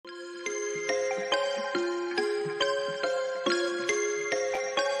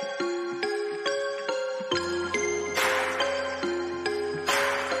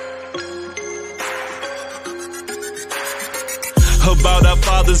about our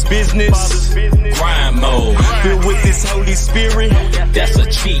Father's business. Grind mode. Filled with this Holy Spirit. That's a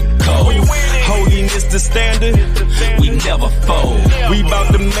cheat code. Holiness the standard. We never fold. We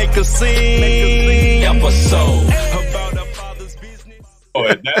about to make a scene. Episode. About our Father's business. Oh,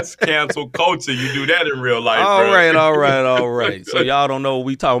 and that's cancel culture. You do that in real life, All bro. right. So y'all don't know what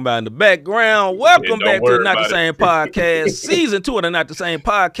we talking about in the background. Welcome don't back to worry the Not the about Same Podcast, season 2 of the Not the Same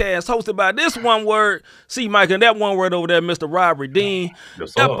Podcast, hosted by this one word, C. Mike, and that one word over there, Mr. Rob Redeem.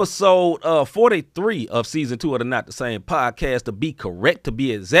 Yes, sir. Episode 43 of season 2 of the Not the Same Podcast, to be correct, to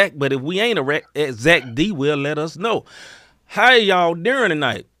be exact. But if we ain't exact, D will let us know. How y'all doing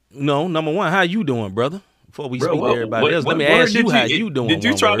tonight? No, number one, how you doing, brother? Before we speak to everybody else, let me ask you how you doing. Did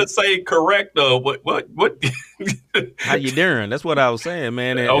you try to say correct or what? How you doing? That's what I was saying,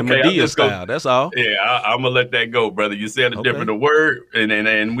 man. And Okay, Medea style. That's all. Yeah, I'm gonna let that go, brother. You said a Okay. different word,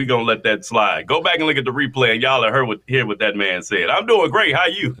 and we gonna let that slide. Go back and look at the replay, and y'all hear what that man said. I'm doing great. How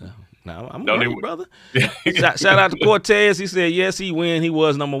you? No, I'm Don't great, even- brother. Shout out to Cortez. He said yes, he win. He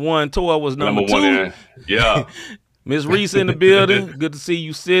was number one. Tor was number two. one. Yeah. Miss Reese in the building. Good to see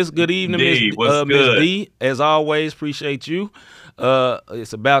you, sis. Good evening, D, Miss what's good? D. As always, appreciate you.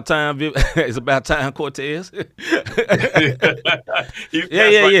 It's about time. It's about time, Cortez. Yeah.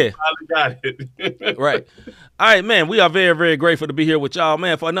 Yeah. Finally got it. Right. All right, man, we are very, very grateful to be here with y'all,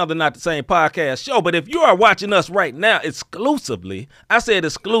 man, for another Not the Same Podcast show. But if you are watching us right now exclusively, I said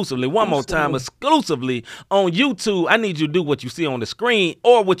exclusively, one more time, exclusively on YouTube, I need you to do what you see on the screen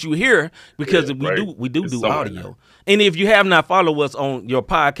or what you hear, because Yeah, we right. do It's somewhere audio. there. And if you have not followed us on your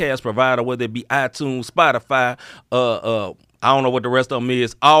podcast provider, whether it be iTunes, Spotify, I don't know what the rest of them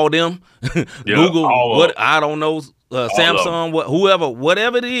is, all them, Google, all of what them. I don't know, Samsung,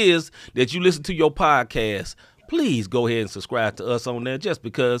 whatever it is that you listen to your podcast, please go ahead and subscribe to us on there, just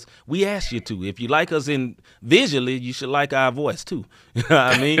because we ask you to. If you like us in visually, you should like our voice too. You know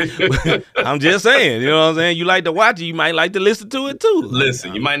what I mean? I'm just saying, you know what I'm saying? You like to watch it, you might like to listen to it too.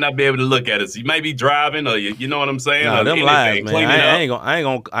 Listen, you might not be able to look at us. You might be driving, or you know what I'm saying. Nah, or them anything, lies, man. cleaning I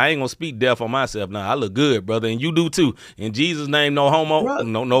up. ain't gonna speak deaf on myself. Nah, I look good, brother, and you do too. In Jesus' name, no homo,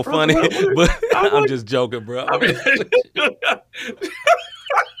 Bruh, no funny. bruh, But I I'm would- just joking, bro.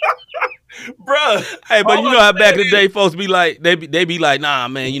 Bruh. Hey, but all you know I'm how back in the saying day folks be like, they be like, nah,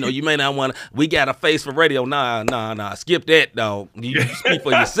 man, you know, you may not want to, we got a face for radio. Nah, skip that, dog. You speak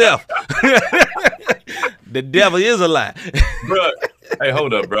for yourself. The devil is a lie. Bruh. Hey,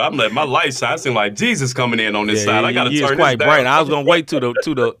 hold up, bro. I'm letting my light shine. I seem like Jesus coming in on this side. I gotta it's turn quite this bright. down. I was gonna wait to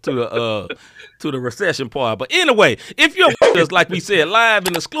the recession part. But anyway, if you're just like we said, live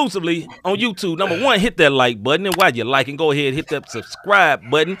and exclusively on YouTube, number one, hit that like button, and while you're liking, go ahead and hit that subscribe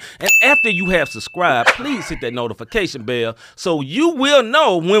button. And after you have subscribed, please hit that notification bell so you will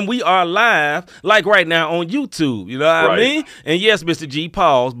know when we are live, like right now on YouTube. You know what I Right. mean? And yes, Mr. G,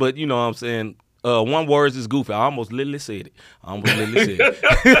 pause, but you know what I'm saying. One word is goofy. I almost literally said it.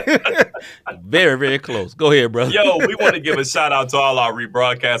 Very, very close. Go ahead, brother. Yo, we want to give a shout out to all our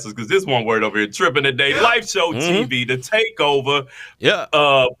rebroadcasters, because this one word over here tripping today. Life Show TV, The Takeover, Yeah.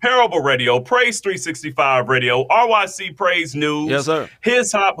 Parable Radio, Praise 365 Radio, RYC Praise News, Yes, sir.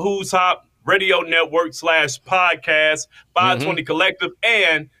 His Hop, Who's Hop, Radio Network /podcast, 520 Collective,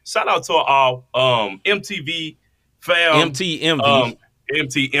 and shout out to our MTV fam. MTMV.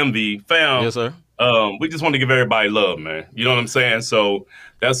 MTMV fam. Yes, sir. We just want to give everybody love, man. You know what I'm saying? So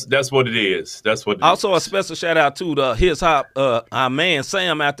that's what it is. That's what it Also, a is. special shout out to the His Hop, our man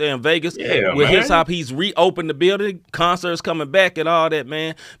Sam out there in Vegas. Yeah, With man. His Hop, he's reopened the building, concerts coming back and all that,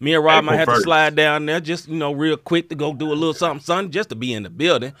 man. Me and Rob might have April to 1st. slide down there, just real quick to go do a little something, just to be in the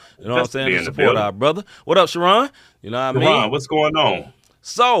building. You know Just what to I'm be saying? in To the support building. our brother. What up, Sharon? You know what I mean? Ron, what's going on?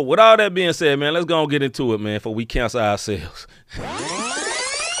 So, with all that being said, man, let's go and get into it, man, before we cancel ourselves.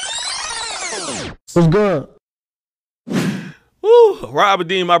 What's good? Woo, Robert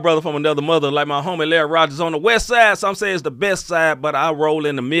Dean, my brother from another mother, like my homie Larry Rogers on the west side. Some say it's the best side, but I roll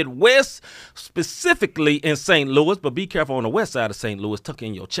in the Midwest, specifically in St. Louis. But be careful on the west side of St. Louis. Tuck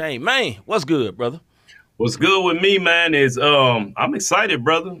in your chain. Man, what's good, brother? What's good with me, man, is I'm excited,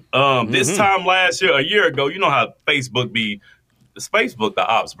 brother. This time last year, a year ago, you know how Facebook be. It's Facebook, the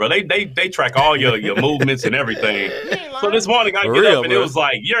ops, bro. They track all your movements and everything. So this morning I For get real, up and bro. it was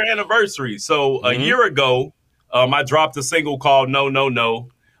like year anniversary. So a year ago, I dropped a single called No No No.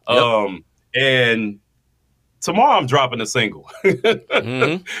 And tomorrow I'm dropping a single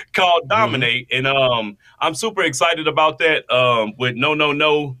called Dominate. And I'm super excited about that with No No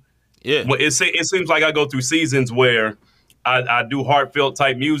No. Yeah. Well, it seems like I go through seasons where I do heartfelt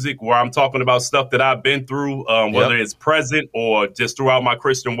type music where I'm talking about stuff that I've been through, whether it's present or just throughout my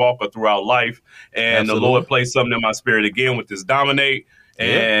Christian walk or throughout life. And Absolutely. the Lord placed something in my spirit again with this Dominate.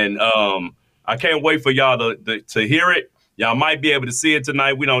 And I can't wait for y'all to hear it. Y'all might be able to see it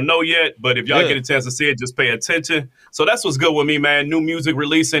tonight. We don't know yet, but if y'all get a chance to see it, just pay attention. So that's what's good with me, man. New music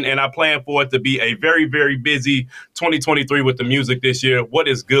releasing, and I plan for it to be a very, very busy 2023 with the music this year. What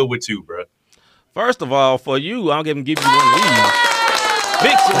is good with you, bro? First of all, for you, I'm gonna give you one of these.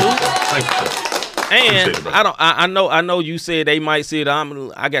 Big salute. Thank you, sir. And Appreciate it, bro. I know you said they might see it.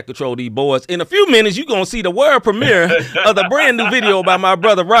 I got control of these boys. In a few minutes, you're gonna see the world premiere of the brand new video by my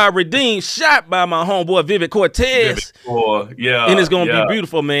brother Rob Redeem, shot by my homeboy Vivid Cortez. And it's gonna be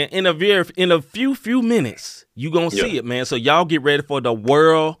beautiful, man. In a few minutes, you gonna see it, man. So y'all get ready for the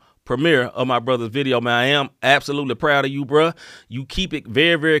world premiere of my brother's video, man. I am absolutely proud of you, bro. You keep it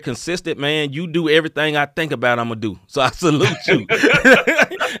very, very consistent, man. You do everything I think about I'm gonna do. So I salute you.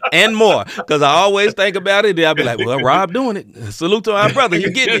 And more. Because I always think about it, then I'll be like, well, Rob doing it. Salute to our brother. He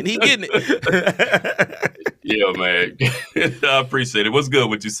getting it. Yeah, man. I appreciate it. What's good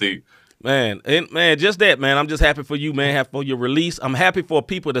with you, see? Man, just that, man. I'm just happy for you, man. Happy for your release. I'm happy for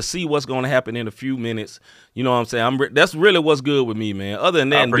people to see what's going to happen in a few minutes. You know what I'm saying? That's really what's good with me, man. Other than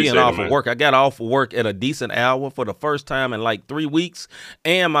that, and being off of work, I got off of work at a decent hour for the first time in like 3 weeks.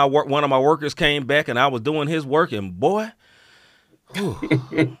 And one of my workers came back, and I was doing his work, and boy,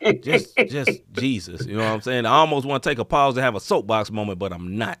 just Jesus. You know what I'm saying? I almost want to take a pause and have a soapbox moment, but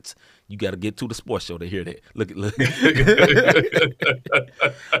I'm not. You got to get to the sports show to hear that. Look.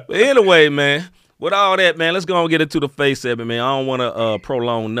 But anyway, man, with all that, man, let's go and get into the face segment, man. I don't want to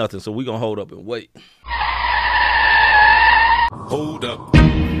prolong nothing, so we're going to hold up and wait. Hold up.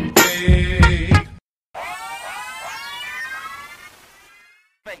 Hey.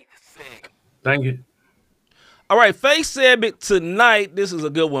 Thank you. All right, face segment tonight. This is a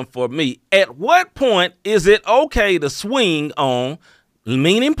good one for me. At what point is it okay to swing on,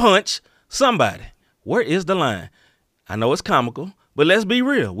 meaning punch, somebody? Where is the line? I know it's comical, but let's be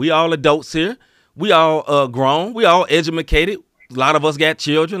real. We all adults here. We all grown. We all educated. A lot of us got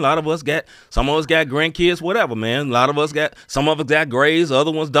children. Some of us got grandkids, whatever, man. Some of us got grades.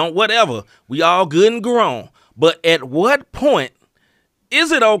 Other ones don't, whatever. We all good and grown. But at what point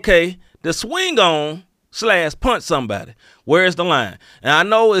is it okay to swing on / punch somebody? Where is the line? And I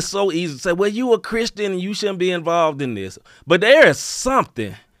know it's so easy to say, well, you a Christian and you shouldn't be involved in this. But there is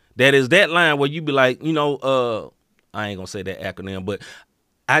something that is that line where you be like, you know, I ain't gonna say that acronym, but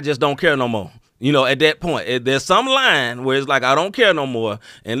I just don't care no more. You know, at that point, there's some line where it's like, I don't care no more.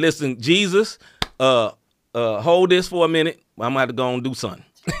 And listen, Jesus, hold this for a minute. I'm gonna have to go and do something.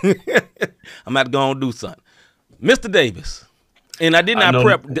 Mr. Davis. And I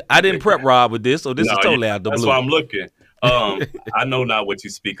didn't prep Rob with this, so this is totally out the blue. That's why I'm looking. I know not what you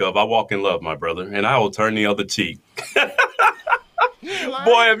speak of. I walk in love, my brother, and I will turn the other cheek.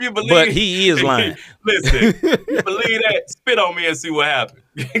 Boy, if you believe, but he is lying. Listen, you believe that? Spit on me and see what happens.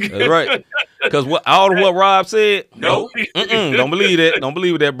 That's right. Because what Rob said, no, don't believe that. Don't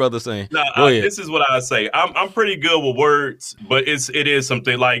believe what that brother saying. Nah, this is what I say. I'm pretty good with words, but it is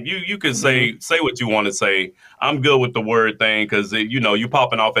something like you can say what you want to say. I'm good with the word thing because you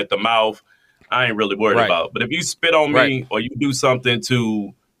popping off at the mouth. I ain't really worried about. But if you spit on me or you do something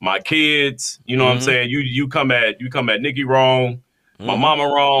to my kids, you know what I'm saying? You come at Nikki wrong, my mama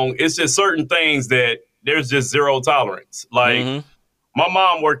wrong. It's just certain things that there's just zero tolerance. Like my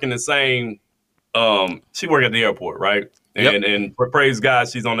mom working the same. She worked at the airport, right? And praise God,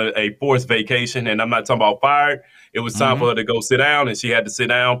 she's on a forced vacation. And I'm not talking about fired. It was time for her to go sit down, and she had to sit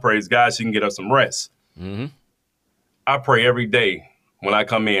down. Praise God, she can get her some rest. I pray every day when I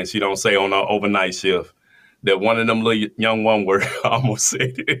come in, she don't say on her overnight shift that one of them little young one word I almost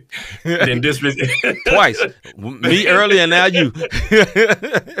said it. Then twice. Me earlier, now you.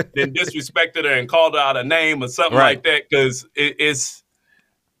 Then disrespected her and called her out a name or something like that because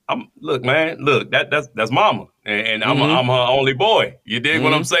look, man, that's mama, and I'm her only boy. You dig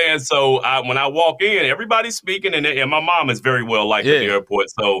what I'm saying? So when I walk in, everybody's speaking, and my mom is very well liked at the airport.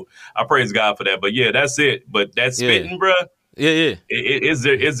 So I praise God for that. But yeah, that's it. But that spitting, bruh. Yeah.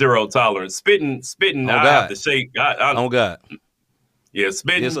 It's zero tolerance. Spitting. Oh, I God. have to shake. Oh God. Yeah,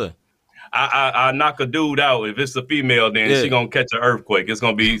 spitting. Yes, sir. I knock a dude out. If it's a female, then she gonna catch an earthquake. It's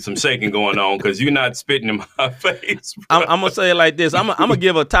gonna be some shaking going on because you're not spitting in my face. I'm gonna say it like this. I'm gonna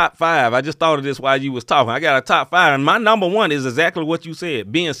give a top 5. I just thought of this while you was talking. I got a top 5, and my number 1 is exactly what you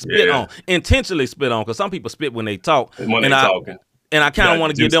said: being spit on, intentionally spit on. Because some people spit when they talk. When they're talking. And I kind of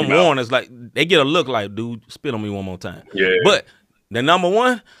want to give them warnings. Like they get a look like, dude, spit on me one more time. Yeah. But the number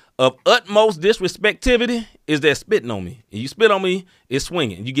 1, of utmost disrespectivity is that spitting on me. And you spit on me, it's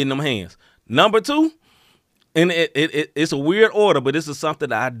swinging. You get in them hands. Number 2, and it's a weird order, but this is something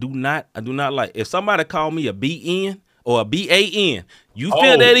that I do not like. If somebody call me a BN or a BAN, you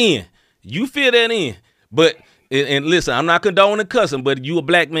fill that in. You fill that in. But and listen, I'm not condoning cussing, but you a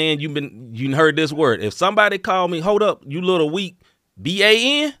black man, you heard this word. If somebody call me, hold up, you little weak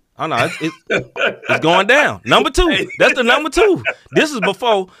BAN, oh no, it's going down. Number 2. That's the number 2. This is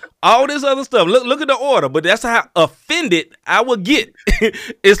before all this other stuff. Look at the order, but that's how offended I would get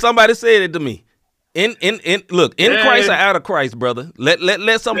if somebody said it to me. In Christ or out of Christ, brother.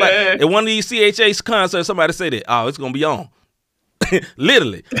 Let somebody at one of these CHH concerts, somebody say that. Oh, it's gonna be on.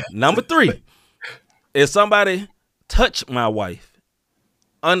 Literally. Number 3. If somebody touch my wife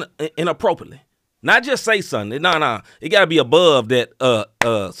inappropriately, not just say something. No, it gotta be above that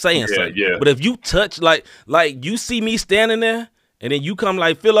saying something. Yeah. But if you touch like you see me standing there and then you come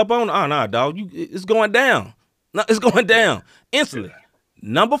like fill up on, oh no, dog, it's going down. No, it's going down instantly.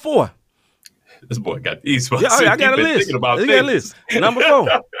 Number 4. This boy got these. Yeah, I got a list. I got a list. Number 4.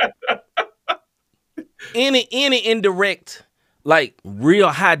 Any indirect, like real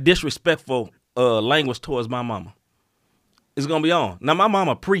high disrespectful language towards my mama is gonna be on. Now my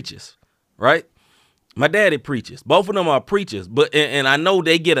mama preaches, right? My daddy preaches. Both of them are preachers, but and I know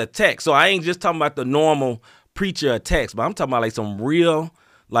they get attacked. So I ain't just talking about the normal preacher attacks, but I'm talking about like some real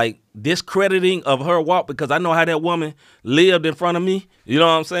like discrediting of her walk, because I know how that woman lived in front of me. You know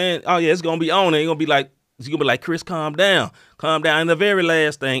what I'm saying? Oh yeah, it's gonna be on. It's gonna be like, Chris, calm down. And the very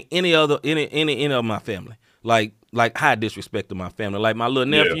last thing, any of my family, like high disrespect to my family, like my little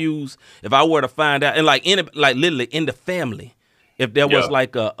nephews. If I were to find out, and literally in the family, if there was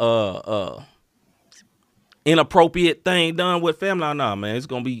like a inappropriate thing done with family, oh, nah, man, it's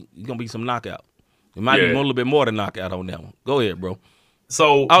gonna be some knockout. It might be a little bit more than knockout on that one. Go ahead, bro.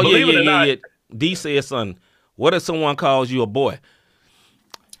 So, believe it or not, D said, son, what if someone calls you a boy?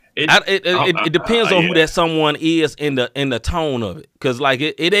 It depends on who that someone is in the tone of it. Because, like,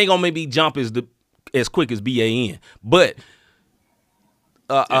 it ain't going to make me jump as quick as BAN. But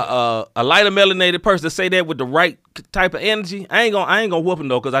a lighter melanated person say that with the right type of energy, I ain't gonna whoop him,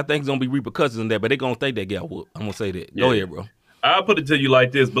 though, because I think there's going to be repercussions in that. But they're going to think they got whooped. I'm going to say that. Go ahead, bro. I'll put it to you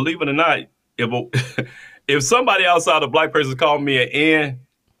like this. Believe it or not, if somebody outside a black person called me an N,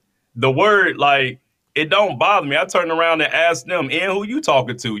 the word, like, it don't bother me. I turn around and ask them, N, who you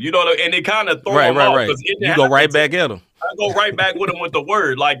talking to? You know, and it kind of throw them off. Right. You go right back at them. I go right back with them with the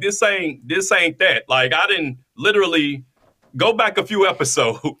word. Like, this ain't that. Like, I didn't literally go back a few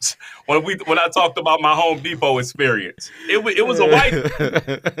episodes when I talked about my Home Depot experience. It was a white.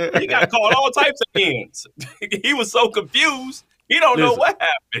 He got called all types of N's. He was so confused. He don't know what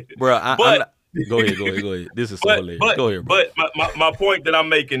happened. Bro, Go ahead. This is so hilarious. Go ahead, bro. But my point that I'm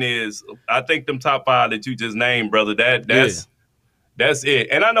making is, I think them top 5 that you just named, brother, that's it.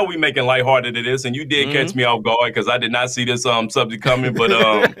 And I know we making lighthearted of this, and you did catch me off guard because I did not see this subject coming. But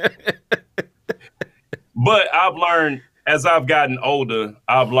but I've learned as I've gotten older,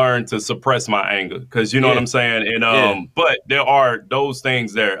 I've learned to suppress my anger, because you know what I'm saying. And but there are those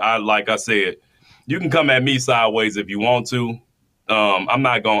things there. Like I said, you can come at me sideways if you want to. I'm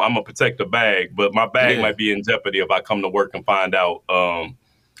gonna protect the bag, but my bag might be in jeopardy if I come to work and find out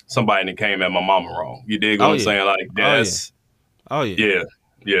somebody that came at my mama wrong. You dig what I'm saying? Like, that's it's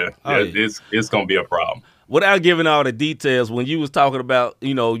gonna be a problem. Without giving all the details, when you was talking about,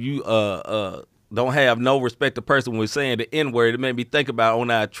 you know, you don't have no respect to person when saying the N-word, it made me think about on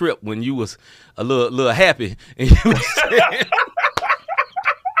our trip when you was a little happy and you was saying,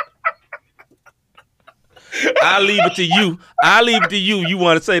 I'll leave it to you. You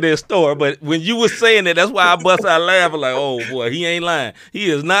want to say that story, but when you was saying that, that's why I bust out laughing like, oh boy, he ain't lying. He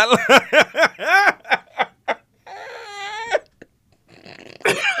is not lying.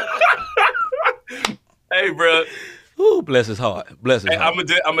 Hey, bro. Ooh, bless his heart. Bless his heart.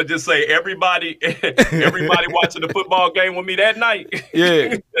 I'm gonna just say everybody watching the football game with me that night.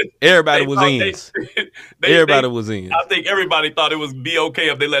 Yeah, everybody was in. Everybody was in. I think everybody thought it was be okay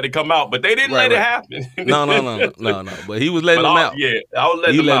if they let it come out, but they didn't let it happen. No. But he was letting them out. Yeah, I was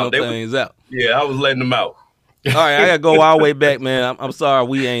letting them out. Things out. Yeah, I was letting them out. All right, I gotta go all the way back, man. I'm sorry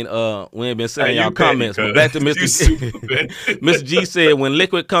we ain't been saying y'all comments, but back to Mr. G said, when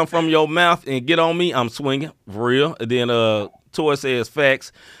liquid come from your mouth and get on me, I'm swinging for real. And then Tor says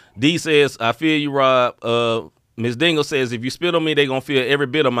facts. D says, I feel you, Rob. Miss Dingle says, if you spit on me, they gonna feel every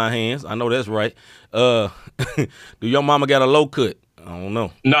bit of my hands. I know that's right. Do your mama got a low cut? I don't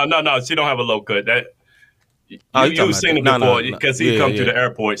know. No. She don't have a low cut. Oh, You've seen him before because he come to the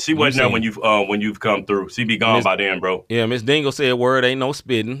airport. She wasn't there when you've come through. She be gone by then, bro. Yeah, Miss Dingle said, "Word ain't no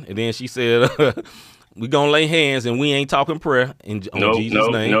spitting," and then she said, "We gonna lay hands and we ain't talking prayer in Jesus'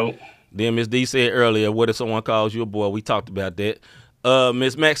 name." No. Then Miss D said earlier, "What if someone calls you a boy?" We talked about that.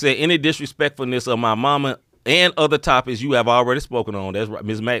 Miss Mac said, "Any disrespectfulness of my mama and other topics you have already spoken on." That's right.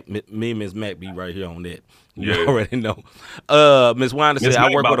 Miss Mac, me and Miss Mac be right here on that. You already know. Miss Winder said, "I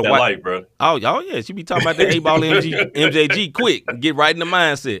work with a white life, bro." Oh yeah, she be talking about that 8-ball MJG quick. Get right in the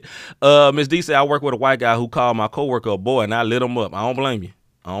mindset. Miss D said, "I work with a white guy who called my coworker a boy and I lit him up. I don't blame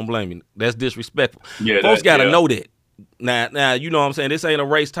you. That's disrespectful." Yeah, folks got to know that. Now, you know what I'm saying? This ain't a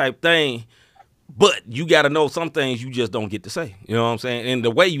race type thing, but you got to know some things you just don't get to say. You know what I'm saying? And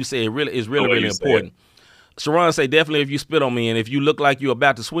the way you say it is really important. Sharon say, "Definitely if you spit on me and if you look like you're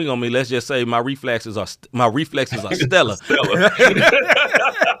about to swing on me, let's just say my reflexes are stellar."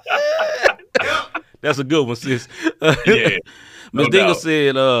 That's a good one, sis. Yeah. Ms. Dingle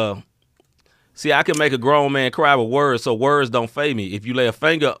said, "See, I can make a grown man cry with words, so words don't faze me. If you lay a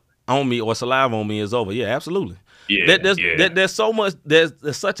finger on me or saliva on me, it's over." Yeah, absolutely. Yeah, there's so much. There's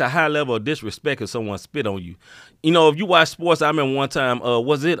such a high level of disrespect if someone spit on you. You know, if you watch sports, I remember one time,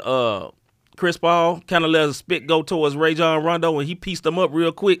 was it Chris Paul kind of let a spit go towards Rajon Rondo and he pieced him up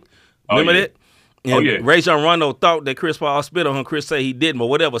real quick. Remember that? And Rajon Rondo thought that Chris Paul spit on him. Chris said he didn't, but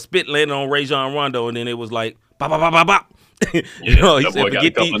whatever. Spit landed on Rajon Rondo, and then it was like bop bop bop bop bop. You know, he said,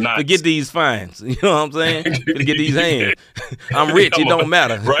 forget these fines. You know what I'm saying? Forget these hands. I'm rich. It don't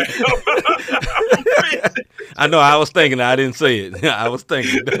matter. Right. I know. I was thinking. I didn't say it. I was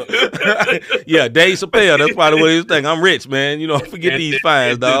thinking. Yeah, Dave Chappelle. That's probably what he was thinking. I'm rich, man. You know, forget these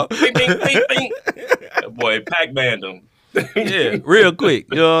fines, dog. That boy Pac-Man them. Yeah, real quick.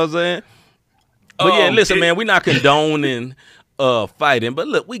 You know what I'm saying? But yeah, listen, man. We're not condoning fighting, but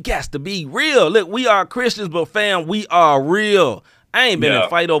look, we got to be real. Look, we are Christians, but fam, we are real. I ain't been in a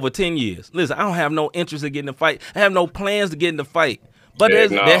fight over 10 years. Listen, I don't have no interest in getting in a fight. I have no plans to get in the fight. But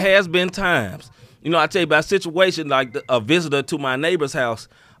there has been times. You know, I tell you about a situation like a visitor to my neighbor's house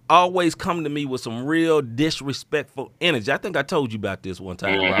always come to me with some real disrespectful energy. I think I told you about this one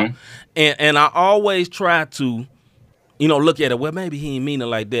time, Rob. And I always try to, you know, look at it, well, maybe he ain't mean it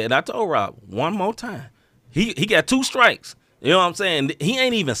like that. And I told Rob, one more time. He got 2 strikes. You know what I'm saying? He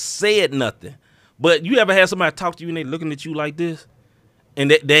ain't even said nothing. But you ever had somebody talk to you and they looking at you like this? And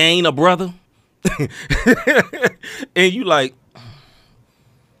they ain't a brother? And you like,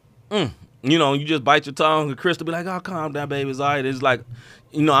 you know, you just bite your tongue, and Crystal be like, "Oh, calm down, baby, it's all right." It's like,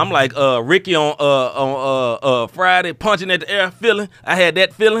 you know, I'm like Ricky on Friday, punching at the air feeling. I had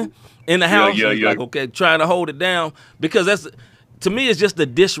that feeling in the house. Yeah. Like, okay, trying to hold it down because that's, to me, it's just the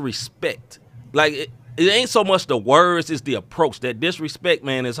disrespect. Like it ain't so much the words, it's the approach. That disrespect,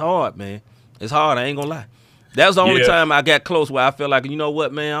 man, is hard, man. It's hard. I ain't gonna lie. That was the only time I got close where I felt like, you know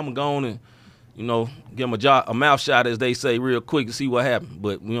what, man, I'm going and, you know, give him a mouth shot, as they say, real quick to see what happens.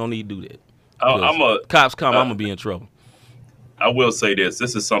 But we don't need to do that. Cops come, I'm gonna be in trouble. I will say this.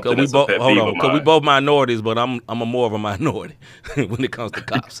 This is something that's a pet peeve of mine. Because we both minorities, but I'm a more of a minority when it comes to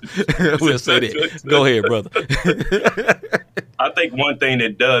cops. We'll say that. Go ahead, brother. I think one thing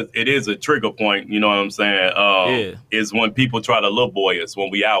it is a trigger point, you know what I'm saying, is when people try to look boy us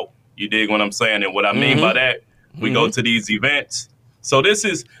when we out. You dig what I'm saying? And what I mean by that, we go to these events. So this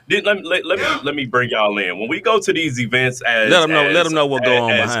is let me bring y'all in. When we go to these events let them know what's going on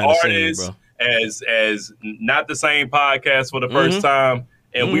behind the scenes, bro. As not the same podcast for the first time,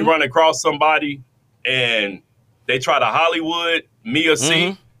 and we run across somebody and they try to Hollywood me or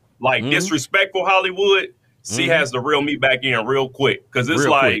C, like disrespectful Hollywood. C has to reel me back in real quick because it's real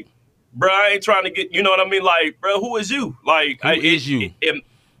like, bro, I ain't trying to get, you know what I mean? Like, bro, who is you? Like,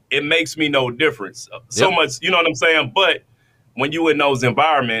 it makes me no difference so much, you know what I'm saying? But when you in those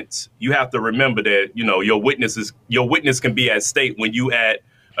environments, you have to remember that, you know, your witness can be at stake when you at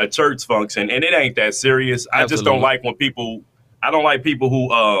a church function, and it ain't that serious. Absolutely. I just don't like I don't like people who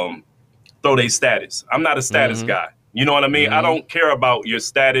throw their status. I'm not a status guy. You know what I mean? I don't care about your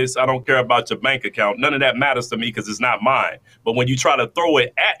status. I don't care about your bank account. None of that matters to me because it's not mine. But when you try to throw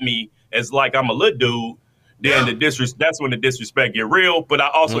it at me as like I'm a little dude, then that's when the disrespect get real. But I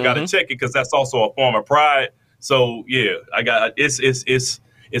also got to check it because that's also a form of pride. So yeah, I got it's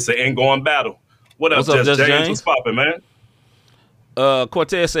an ingoing battle. What's up, Just James? What's poppin', man?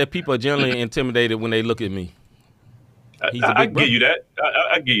 Cortez said people are generally intimidated when they look at me. I give you that.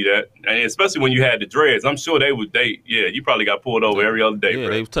 I give you that, and especially when you had the dreads. I'm sure they would. You probably got pulled over every other day. Yeah,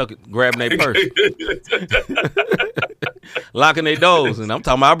 bro. they was grabbing their purse. locking their doors, and I'm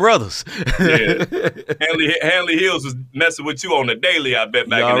talking about brothers. Yeah. Hanley Hills was messing with you on the daily, I bet,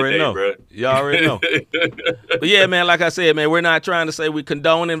 back in the day, bro. You already know. But yeah, man, like I said, man, we're not trying to say we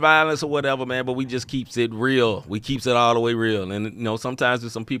condoning violence or whatever, man, but we just keeps it real. We keeps it all the way real. And, you know, sometimes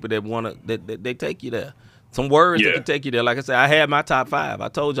there's some people that want to, that they take you there. Some words that can take you there. Like I said, I had my top 5. I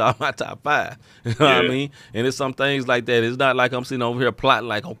told y'all my top 5. You know what I mean? And it's some things like that. It's not like I'm sitting over here plotting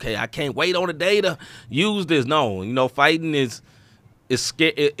like, okay, I can't wait on the day to use this. No, you know, fighting is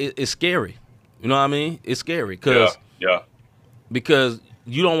scary. You know what I mean? It's scary because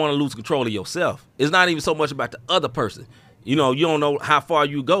you don't want to lose control of yourself. It's not even so much about the other person. You know, you don't know how far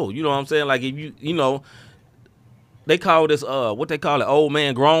you go. You know what I'm saying? Like if you know, they call this what they call it, old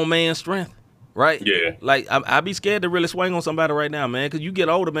man, grown man strength. Right? Yeah. Like, I'd be scared to really swing on somebody right now, man, because you get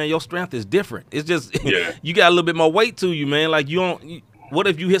older, man, your strength is different. It's just, you got a little bit more weight to you, man. Like, what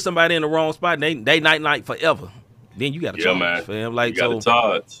if you hit somebody in the wrong spot and they night forever? Then you got to charge, fam. Like, you got to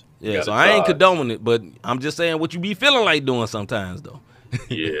charge. Yeah, so I ain't condoning it, but I'm just saying what you be feeling like doing sometimes, though.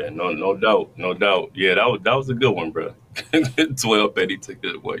 Yeah, no doubt. Yeah, that was a good one, bro. 12 Betty took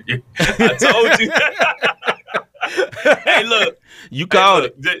it away. I told you. Hey, look. You called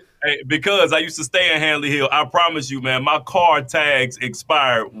it. Hey, because I used to stay in Hanley Hill, I promise you, man, my car tags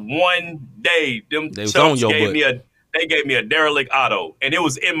expired one day. Them chumps gave me a derelict auto, and it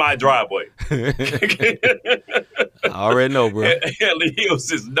was in my driveway. I already know, bro. Hanley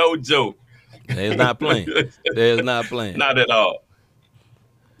Hills is no joke. There's not playing. There's not playing. Not at all.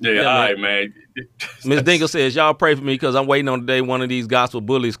 Yeah, all right, man. Miss Dingle says, y'all pray for me because I'm waiting on the day one of these gospel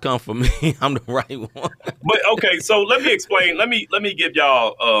bullies come for me. I'm the right one. But okay, so let me explain. Let me give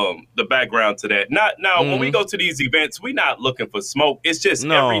y'all the background to that. When we go to these events, we're not looking for smoke. It's just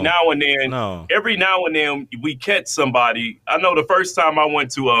every now and then we catch somebody. I know the first time I went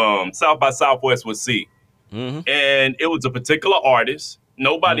to South by Southwest with C, and it was a particular artist.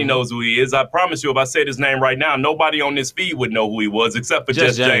 Nobody knows who he is. I promise you, if I said his name right now, nobody on this feed would know who he was except for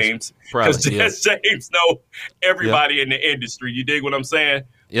Just James. Because Just James know everybody in the industry. You dig what I'm saying?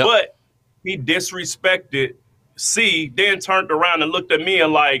 Yep. But he disrespected C, then turned around and looked at me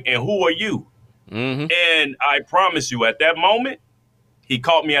and like, and who are you? And I promise you, at that moment, he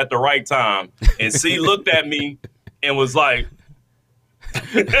caught me at the right time. And C looked at me and was like,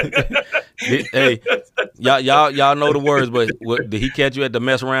 hey, y'all know the words, but did he catch you at the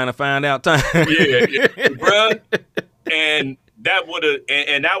mess around and find out time? yeah, bro. And that was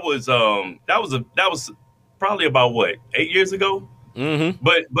probably about what, 8 years ago.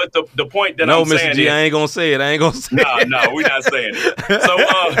 But the point that I'm saying, Mr. G, I ain't gonna say it. No, we're not saying it. So,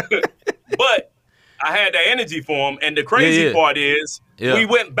 but I had that energy for him, and the crazy part is. Yeah. We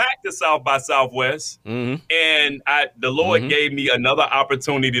went back to South by Southwest, and the Lord gave me another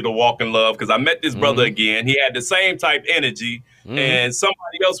opportunity to walk in love because I met this brother again. He had the same type energy, and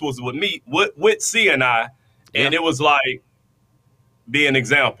somebody else was with me, with C and I, and it was like, be an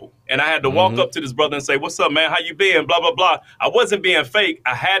example. And I had to walk up to this brother and say, "What's up, man? How you been?" Blah, blah, blah. I wasn't being fake.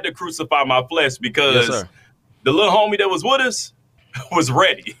 I had to crucify my flesh because the little homie that was with us was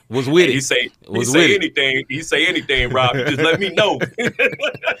ready. Was with it. He say anything. He say anything, Rob. Just let me know.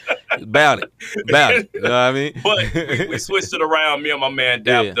 About it. You know what I mean? But we switched it around. Me and my man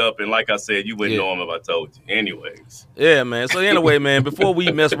dapped up, and like I said, you wouldn't know him if I told you. Anyways. Yeah, man. So anyway, man, before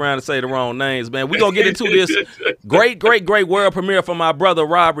we mess around and say the wrong names, man, we're gonna get into this great world premiere for my brother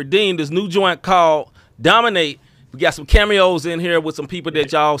Rob Redeemed, this new joint called Dominate. We got some cameos in here with some people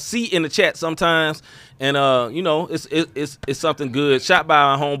that y'all see in the chat sometimes. And, you know, it's something good. Shot by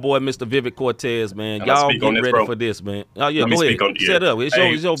our homeboy, Mr. Vivid Cortez, man. Y'all get ready for this, man. Oh, yeah, go ahead. Set up. It's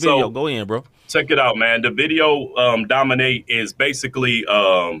your video. Go in, bro. Check it out, man. The video, Dominate, is basically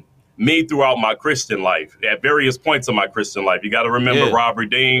me throughout my Christian life, at various points of my Christian life. You got to remember Rob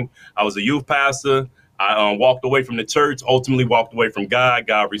Redeemed. I was a youth pastor. I walked away from the church, ultimately walked away from God.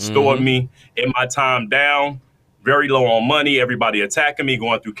 God restored me in my time down. Very low on money, everybody attacking me,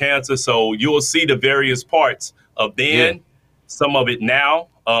 going through cancer. So you'll see the various parts of then, some of it now.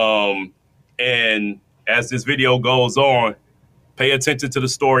 And as this video goes on, pay attention to the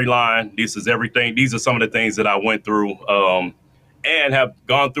storyline. This is everything. These are some of the things that I went through and have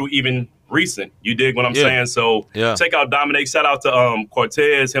gone through even recent. You dig what I'm saying? So check out Dominate. Shout out to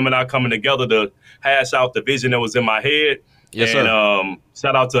Cortez, him and I coming together to hash out the vision that was in my head. Yes, and sir.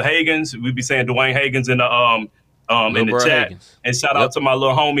 Shout out to Hagens. We be saying Dwayne Hagens in the in the chat. Higgins. And shout out to my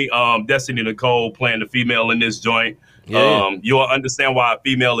little homie, Destiny Nicole, playing the female in this joint. You'll understand why a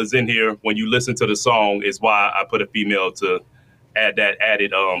female is in here when you listen to the song. Is why I put a female to add that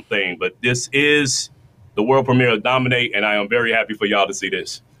added thing. But this is the world premiere of Dominate, and I am very happy for y'all to see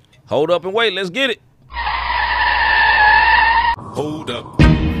this. Hold up and wait. Let's get it. Hold up.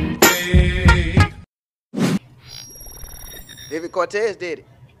 Hey. David Cortez did it.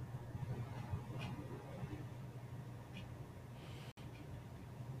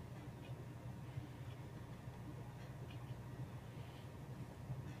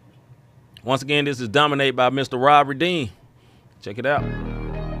 Once again, this is Dominate by Mr. Rob Redeem. Check it out.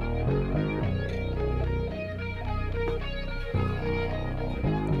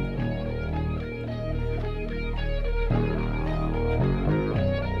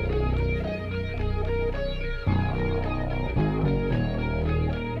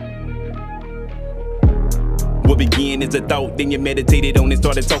 What began as a thought, then you meditated on it,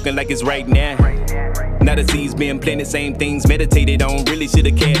 started talking like it's right now. Now the seeds been planted, same things meditated on, really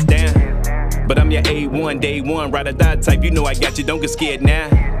should've cast down. But I'm your A1, day one, ride or die type, you know I got you, don't get scared now.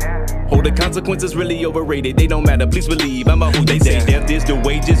 Hold the consequences really overrated, they don't matter, please believe, I'm a who they say death is the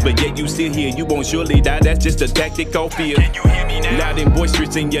wages, but yet you still here, you won't surely die, that's just a tactic called fear. Can you hear me now? Loud and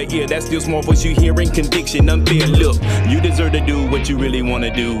boisterous in your ear, that's still small voice you hearing, conviction unfair. Look, you deserve to do what you really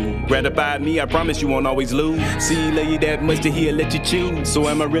wanna do. Gratify me, I promise you won't always lose. See, love you that much to hear, let you choose. So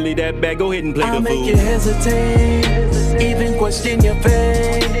am I really that bad? Go ahead and play the fool. I'll make you hesitate, even question your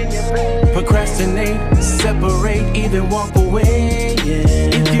faith. Procrastinate, separate, even walk away.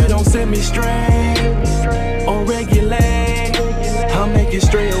 If you don't set me straight or regulate, I'll make you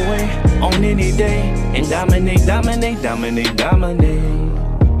stray away on any day and dominate, dominate, dominate,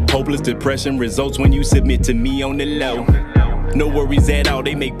 dominate. Hopeless depression results when you submit to me on the low. No worries at all,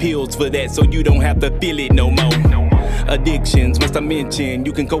 they make pills for that so you don't have to feel it no more. Addictions, must I mention,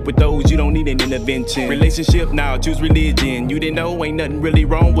 you can cope with those, you don't need an intervention. Relationship, now choose religion. You didn't know, ain't nothing really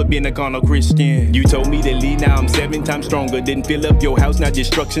wrong with being a carnal Christian. You told me to leave, now I'm 7 times stronger. Didn't fill up your house, now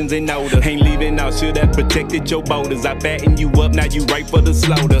destruction's in order. Ain't leaving out, should have protected your borders. I fatten you up, now you ripe for the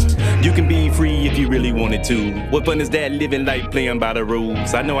slaughter. You can be free if you really wanted to. What fun is that, living life playing by the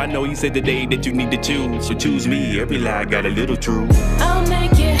rules? I know, you said today that you need to choose. So choose me, every lie got a little truth. I'll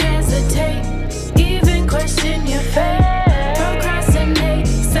make you hesitate, even question your faith. Procrastinate,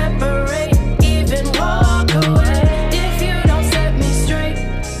 separate, even walk away. If you don't set me straight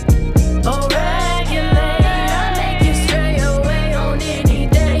or regulate, I'll make you stray away on any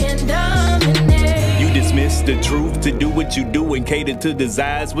day and dominate. You dismiss the truth to do what you do and cater to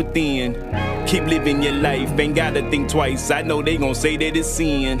desires within. Keep living your life, ain't gotta think twice. I know they gon' say that it's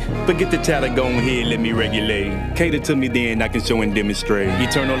sin. Forget the chatter, go ahead, let me regulate. Cater to me then, I can show and demonstrate.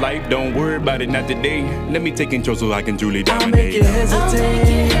 Eternal life, don't worry about it, not today. Let me take control so I can truly I'll make you dominate.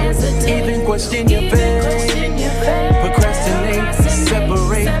 hesitate, even question your faith. Procrastinate,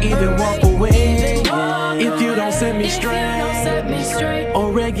 separate, even walk away. If you don't set me straight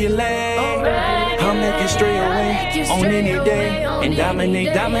or regulate, I'll make you stray away on any day and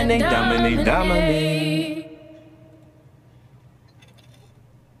dominate, dominate, dominate, dominate.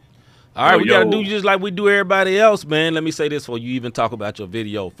 All right, Yo, we got to yo. do just like we do everybody else, man. Let me say this before you even talk about your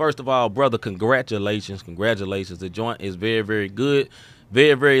video. First of all, brother, congratulations. Congratulations. The joint is very, very good.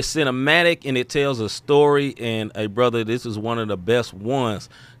 Very, very cinematic, and it tells a story. And, hey, brother, this is one of the best ones.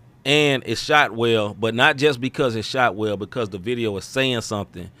 And it's shot well, but not just because it's shot well, because the video is saying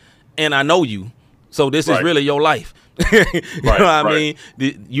something. And I know you, so this is Right. really your life. You know what I right.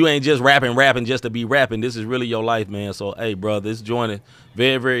 mean? You ain't just rapping just to be rapping. This is really your life, man. So, hey, brother, this joint is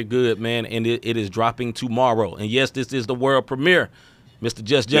very, very good, man, and it is dropping tomorrow. And, yes, this is the world premiere. Mr.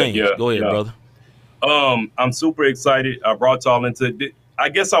 Just James, go ahead, brother. I'm super excited. I brought y'all into. I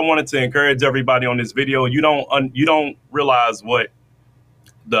guess I wanted to encourage everybody on this video. You don't realize what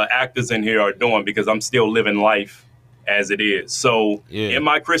the actors in here are doing because I'm still living life as it is. So in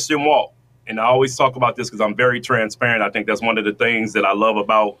my Christian walk, and I always talk about this because I'm very transparent. I think that's one of the things that I love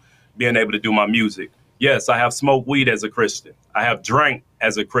about being able to do my music. Yes, I have smoked weed as a Christian. I have drank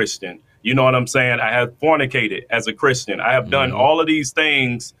as a Christian. You know what I'm saying? I have fornicated as a Christian. I have done all of these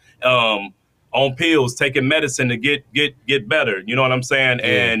things on pills, taking medicine to get better. You know what I'm saying? Yeah.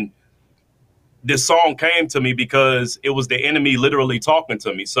 And this song came to me because it was the enemy literally talking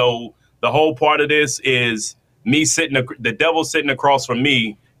to me. So the whole part of this is me the devil sitting across from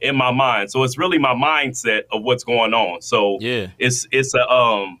me in my mind. So it's really my mindset of what's going on. So it's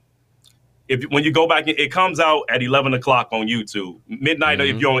when you go back, it comes out at 11 o'clock on YouTube. Midnight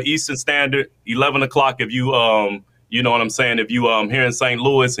if you're on Eastern Standard, 11 o'clock if you you know what I'm saying, if you here in St.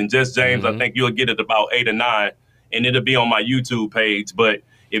 Louis and Just James, I think you'll get it about 8 or 9, and it'll be on my YouTube page. But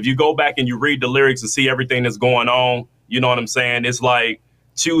if you go back and you read the lyrics and see everything that's going on, you know what I'm saying? It's like,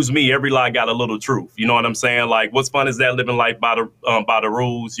 choose me, every lie got a little truth. You know what I'm saying? Like, what's fun is that living life by the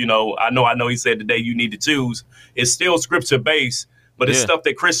rules? You know, I know he said today you need to choose. It's still scripture based, but it's stuff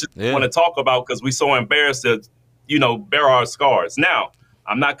that Christians want to talk about because we're so embarrassed to, bear our scars. Now,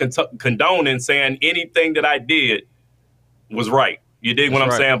 I'm not condoning saying anything that I did was right. You dig what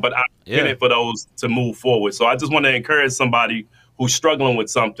I'm saying? But I'm in it for those to move forward. So I just want to encourage somebody who's struggling with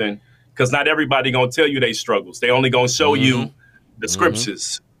something, because not everybody going to tell you they struggles. They only going to show you the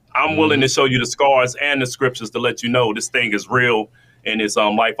scriptures. I'm willing to show you the scars and the scriptures to let you know this thing is real and it's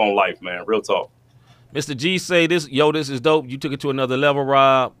life on life, man. Real talk. Mr. G say this is dope. You took it to another level,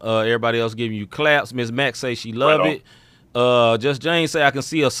 Rob. Everybody else giving you claps. Miss Mac say she love it. Just Jane say I can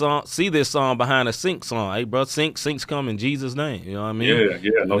see this song behind a Sync song. Hey, bro, Sync's come in Jesus' name. You know what I mean?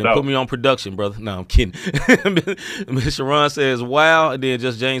 Yeah, no doubt. Put me on production, brother. No, I'm kidding. Miss Sharon says, wow. And then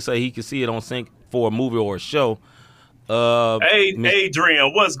Just Jane say he can see it on Sync for a movie or a show. Hey,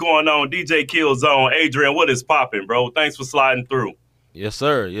 Adrian, what's going on? DJ Killzone. Adrian, what is popping, bro? Thanks for sliding through. Yes,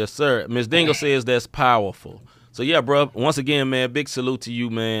 sir. Yes, sir. Miss Dingle says that's powerful. So, yeah, bro, once again, man, big salute to you,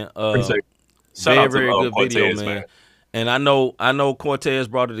 man. Shout out to very good Cortez, video, man. And I know Cortez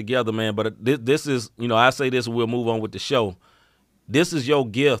brought it together, man, but this is, I say this and we'll move on with the show. This is your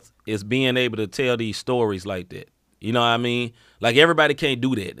gift, is being able to tell these stories like that. You know what I mean? Like, everybody can't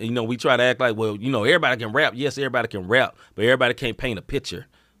do that. We try to act like, well, everybody can rap. Yes, everybody can rap, but everybody can't paint a picture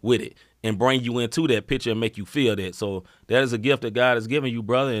with it and bring you into that picture and make you feel that. So that is a gift that God has given you,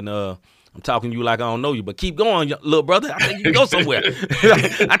 brother, and I'm talking to you like I don't know you, but keep going, little brother. I think you can go somewhere.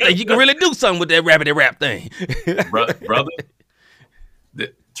 I think you can really do something with that rapidy rap thing. Brother,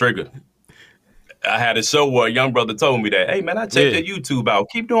 Trigger. I had a show where a young brother told me that, hey, man, I checked your YouTube out.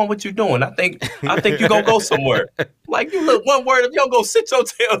 Keep doing what you're doing. I think you're going to go somewhere. Like, you look one word, if you don't go sit your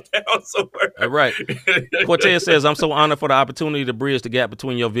tail down somewhere. All right. Cortez says, I'm so honored for the opportunity to bridge the gap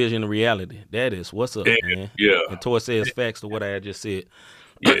between your vision and reality. That is what's up, man. Yeah. And Tor says facts to what I had just said.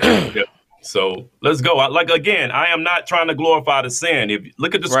 Yeah. So let's go. Again, I am not trying to glorify the sin. If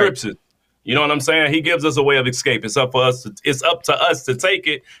look at the scriptures, you know what I'm saying? He gives us a way of escape. It's up to us to take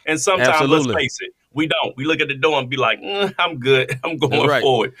it. And sometimes, let's face it, we don't. We look at the door and be like, I'm good. I'm going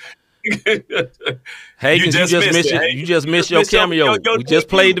forward. Hey, you just missed your cameo. We just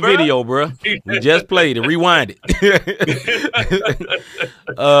played the video, bro. We just played it. Rewind it.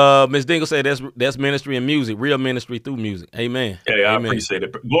 Miss Dingle said that's ministry and music, real ministry through music. Amen. Hey, I appreciate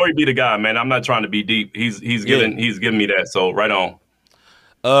it. Glory be to God, man. I'm not trying to be deep. He's giving me that. So right on.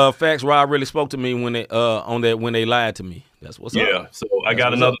 Facts. Rob really spoke to me when they lied to me. That's what's up. Yeah. So I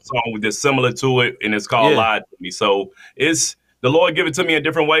got another song that's similar to it, and it's called "Lied to Me." So it's. The Lord give it to me in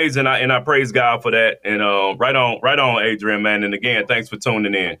different ways, and I praise God for that. And right on, Adrian, man. And again, thanks for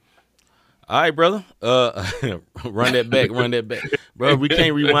tuning in. All right, brother. Run that back, bro. We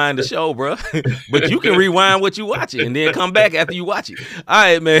can't rewind the show, bro. But you can rewind what you watch it, and then come back after you watch it. All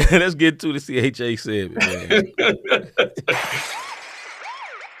right, man. Let's get to the CHA segment, man.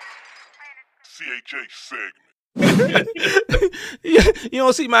 CHA segment. You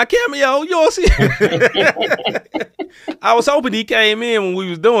don't see my cameo. You don't see. I was hoping he came in when we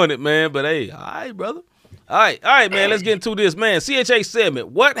was doing it, man. But hey, all right, brother. All right, man. Let's get into this, man. CHA segment.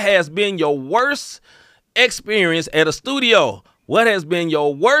 What has been your worst experience at a studio? What has been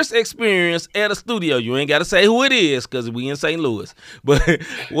your worst experience at a studio? You ain't got to say who it is because we in St. Louis. But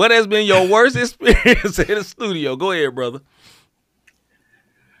what has been your worst experience at a studio? Go ahead, brother.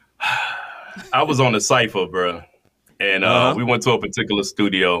 I was on the Cypher, bro, and we went to a particular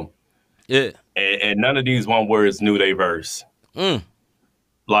studio. Yeah, and none of these one words knew they verse.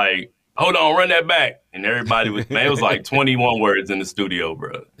 Like, hold on, run that back, and everybody was man. It was like 21 words in the studio,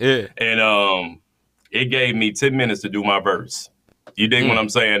 bro. Yeah, and it gave me 10 minutes to do my verse. You dig what I'm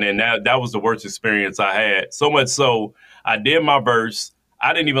saying? And that was the worst experience I had. So much so, I did my verse.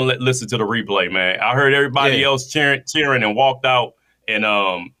 I didn't even listen to the replay, man. I heard everybody else cheering and walked out, and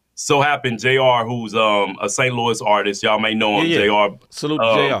so happened JR, who's a St. Louis artist. Y'all may know him, JR. Salute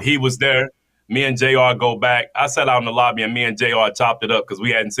JR. He was there. Me and JR go back. I sat out in the lobby and me and JR chopped it up because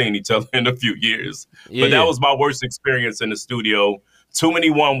we hadn't seen each other in a few years. But that was my worst experience in the studio. Too many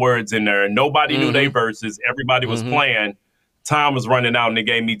one words in there. Nobody knew their verses. Everybody was playing. Time was running out and they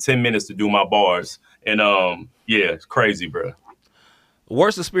gave me 10 minutes to do my bars. And it's crazy, bro.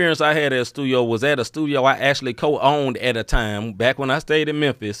 Worst experience I had at a studio was at a studio I actually co-owned at a time back when I stayed in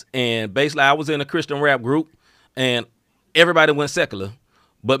Memphis. And basically I was in a Christian rap group and everybody went secular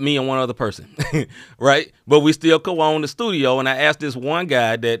but me and one other person, right? But we still co-owned the studio. And I asked this one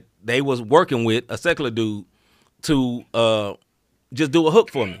guy that they was working with, a secular dude, to just do a hook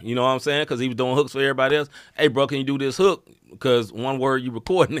for me. You know what I'm saying? Because he was doing hooks for everybody else. Hey, bro, can you do this hook? Because one word you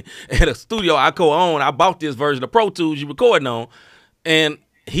recording at a studio I co-own. I bought this version of Pro Tools you recording on. And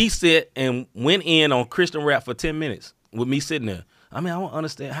he sat and went in on Christian rap for 10 minutes with me sitting there. I mean, I don't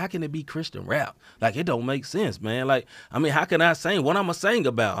understand. How can it be Christian rap? Like, it don't make sense, man. Like, I mean, how can I sing? What I'm going to sing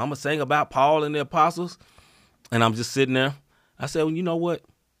about? I'm going to sing about Paul and the apostles. And I'm just sitting there. I said, well, you know what?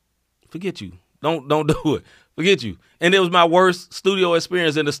 Forget you. Don't do it. Forget you. And it was my worst studio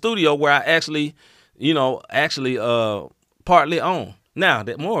experience in the studio where I actually partly own. Now,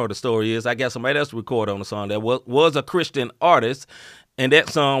 the moral of the story is I got somebody else to record on the song that was a Christian artist, and that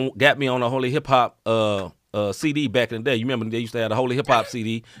song got me on a Holy Hip Hop CD back in the day. You remember they used to have a Holy Hip Hop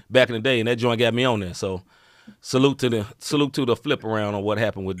CD back in the day, and that joint got me on there. So salute to the flip around on what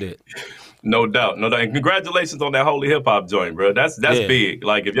happened with that. No doubt, no doubt. And congratulations on that Holy Hip Hop joint, bro. That's big.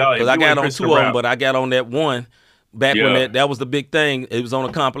 Like if y'all, because I got on two of them, but I got on that one back when that was the big thing. It was on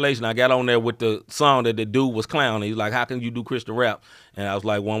a compilation. I got on there with the song that the dude was clowning. He's like, "How can you do Christian rap?" And I was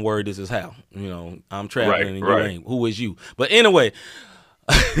like, "One word, this is how." You know, I'm traveling and you ain't. Who is you? But anyway.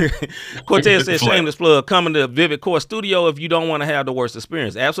 Cortez said, shameless plug, coming to Vivid Core Studio if you don't want to have the worst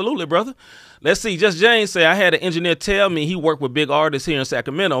experience. Absolutely, brother. Let's see. Just James said, I had an engineer tell me he worked with big artists here in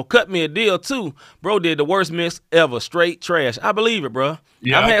Sacramento. Cut me a deal, too. Bro did the worst mix ever. Straight trash. I believe it, bro.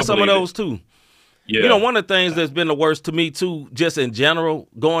 Yeah, I've had some of those, too. Yeah. You know, one of the things that's been the worst to me, too, just in general,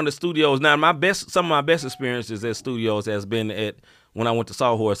 going to studios. Now, some of my best experiences at studios has been at when I went to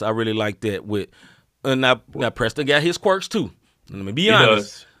Sawhorse. I really liked that with, and now Preston got his quirks, too. Let me be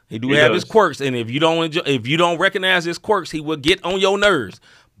honest. He have his quirks, and if you don't recognize his quirks, he will get on your nerves.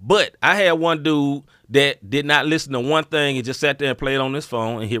 But I had one dude that did not listen to one thing and just sat there and played on his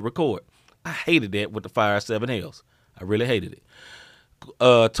phone and hit record. I hated that with the Fire 7 Hells. I really hated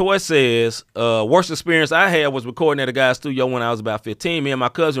it. Toy says, worst experience I had was recording at a guy's studio when I was about 15. Me and my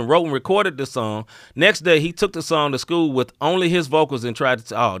cousin wrote and recorded the song. Next day, he took the song to school with only his vocals and tried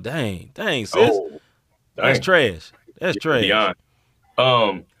to. Oh, dang, sis. That's trash. That's trash. Beyond.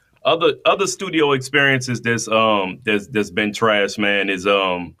 Other studio experiences that's been trash, man, is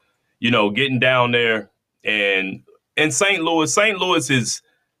getting down there and in St. Louis. St. Louis is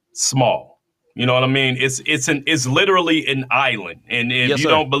small. You know what I mean? It's literally an island. And if you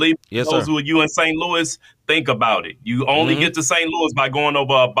don't believe those who are you in St. Louis, think about it. You only get to St. Louis by going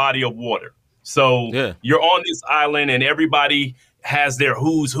over a body of water. So you're on this island and everybody has their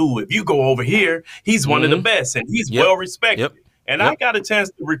who's who. If you go over here, he's one of the best and he's well respected. And I got a chance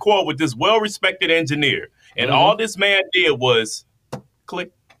to record with this well respected engineer. And all this man did was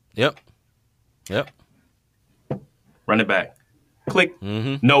click. Yep. Run it back. Click.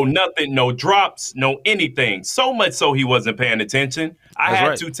 No nothing, no drops, no anything. So much so he wasn't paying attention. I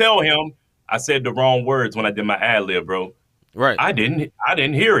had to tell him I said the wrong words when I did my ad lib, bro. Right. I didn't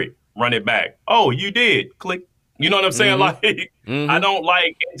hear it. Run it back. Oh, you did. Click. You know what I'm saying? Like, I don't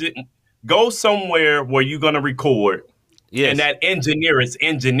like go somewhere where you're gonna record. Yes. And that engineer is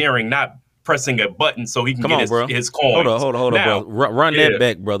engineering, not pressing a button so he can get his coins. Hold on, bro. Run that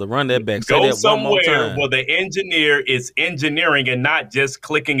back, brother. Run that back. Say go that somewhere one more time. where the engineer is engineering and not just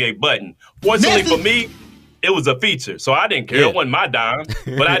clicking a button. Fortunately for me, it was a feature, so I didn't care. It wasn't my dime,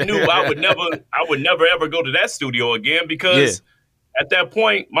 but I knew I would never ever go to that studio again because at that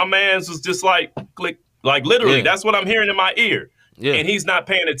point, my man's was just like click, like literally. That's what I'm hearing in my ear, and he's not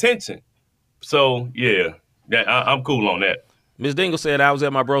paying attention. So I'm cool on that. Miss Dingle said I was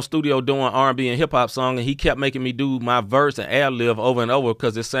at my bro's studio doing R&B and hip hop song, and he kept making me do my verse and ad lib over and over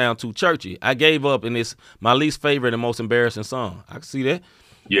because it sounded too churchy. I gave up, and it's my least favorite and most embarrassing song. I can see that.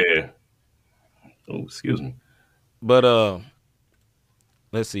 Yeah. Oh, excuse me. But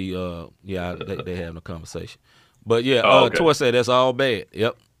let's see. They having a conversation. But Toy said that's all bad.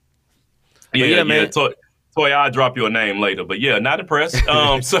 Yep. Yeah, man. Toy, I'll drop you a name later, but not impressed.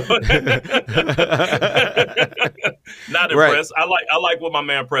 Not impressed. I like what my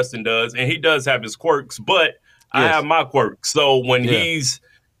man Preston does, and he does have his quirks, but I have my quirks. So when he's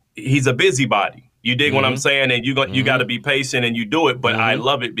a busybody, you dig what I'm saying, and you got to be patient and you do it. But I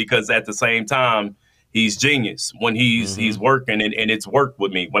love it because at the same time, he's genius when he's working, and it's worked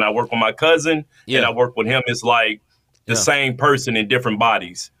with me. When I work with my cousin and I work with him, it's like the same person in different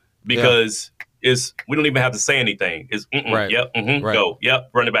bodies because. We don't even have to say anything. It's go,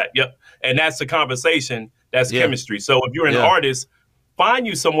 run it back, and that's the conversation. That's chemistry. So if you're an artist, find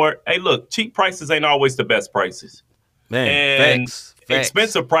you somewhere. Hey, look, cheap prices ain't always the best prices, man. And facts.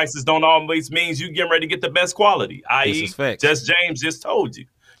 Expensive prices don't always means you getting ready to get the best quality. I.e., just James just told you.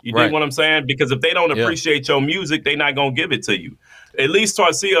 You dig what I'm saying? Because if they don't appreciate your music, they're not gonna give it to you. At least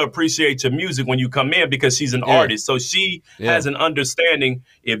Tarcia appreciates your music when you come in because she's an artist. So she has an understanding.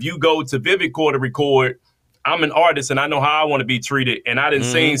 If you go to Vivid Core to record, I'm an artist and I know how I want to be treated. And I done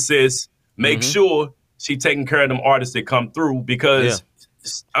seen sis make sure she taking care of them artists that come through because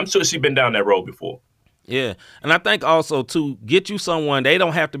I'm sure she's been down that road before. Yeah. And I think also to get you someone, they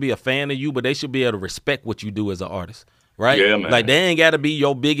don't have to be a fan of you, but they should be able to respect what you do as an artist. Right? Yeah, man. Like they ain't got to be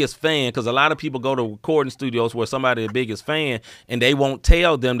your biggest fan, because a lot of people go to recording studios where somebody the biggest fan and they won't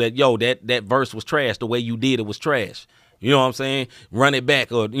tell them that, yo, that verse was trash. The way you did it was trash. You know what I'm saying? Run it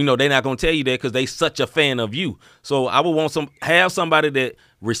back, or they're not gonna tell you that because they such a fan of you. So I would want have somebody that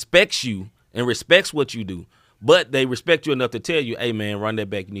respects you and respects what you do, but they respect you enough to tell you, hey man, run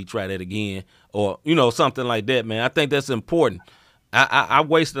that back. You need to try that again, or something like that, man. I think that's important. I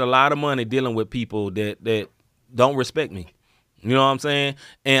wasted a lot of money dealing with people that don't respect me. You know what I'm saying?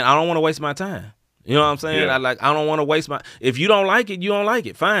 And I don't want to waste my time. You know what I'm saying? Yeah. I don't want to waste if you don't like it, you don't like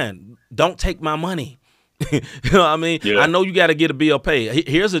it. Fine. Don't take my money. You know what I mean? Yeah. I know you got to get a bill paid.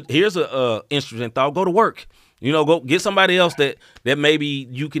 Here's a interesting thought. Go to work. Go get somebody else that maybe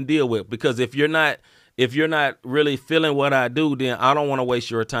you can deal with, because if you're not really feeling what I do, then I don't want to waste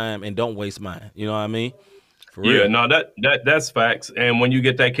your time, and don't waste mine. You know what I mean? For real. Yeah, no, that's facts. And when you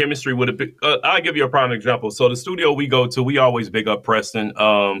get that chemistry with I'll give you a prime example. So the studio we go to, we always big up Preston.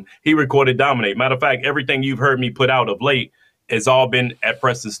 He recorded Dominate. Matter of fact, everything you've heard me put out of late has all been at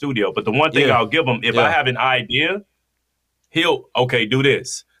Preston studio. But the one thing I'll give him, if I have an idea, he'll, okay, do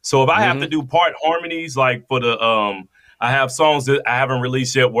this. So if I have to do part harmonies, like for the, I have songs that I haven't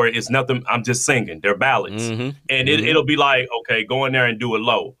released yet where it's nothing, I'm just singing. They're ballads. And it'll be like, okay, go in there and do it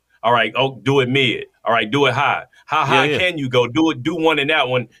low. All right, do it mid. All right, do it high. How high can you go? Do one in that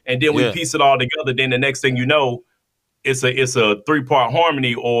one, and then we piece it all together. Then the next thing you know, it's a 3-part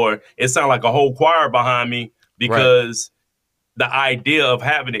harmony, or it sounds like a whole choir behind me, because the idea of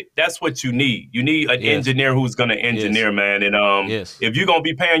having it, that's what you need. You need an engineer who's going to engineer, man. And if you're going to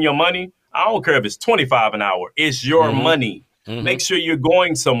be paying your money, I don't care if it's $25 an hour. It's your money. Make sure you're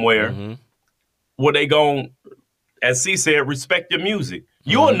going somewhere where they going, as C said, respect your music.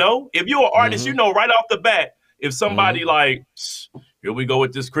 You'll know. If you're an artist, you know right off the bat, if somebody like, here we go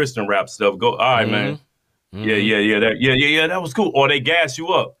with this Christian rap stuff, go, all right, man. That was cool. Or they gas you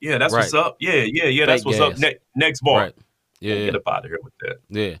up. Yeah, that's what's up. Yeah, that's what's up. Next bar. Right. Yeah. Get up out of here with that.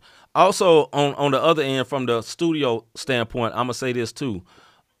 Yeah. Also, on the other end, from the studio standpoint, I'm gonna say this too.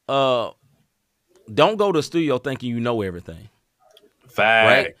 Don't go to the studio thinking you know everything.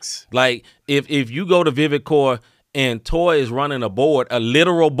 Facts. Right? Like if you go to Vivid Core and Toy is running a board, a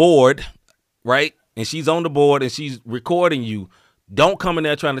literal board, right? And she's on the board and she's recording you, don't come in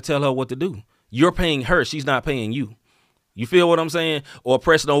there trying to tell her what to do. You're paying her. She's not paying you. You feel what I'm saying? Or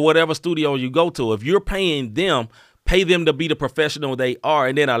Preston, or whatever studio you go to. If you're paying them, pay them to be the professional they are,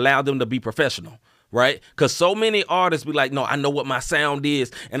 and then allow them to be professional, right? Because so many artists be like, no, I know what my sound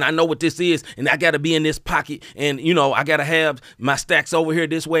is, and I know what this is, and I got to be in this pocket, and, I got to have my stacks over here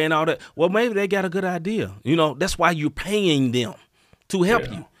this way and all that. Well, maybe they got a good idea. That's why you're paying them, to help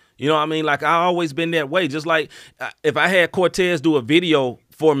you. You know what I mean? Like, I always been that way. Just like if I had Cortez do a video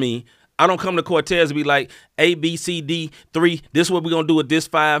for me, I don't come to Cortez and be like, A, B, C, D, 3, this is what we're going to do with this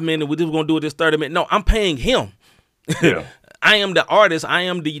 5 minutes, we're going to do with this 30 minutes. No, I'm paying him. Yeah. I am the artist. I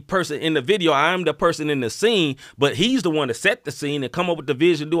am the person in the video. I am the person in the scene, but he's the one to set the scene and come up with the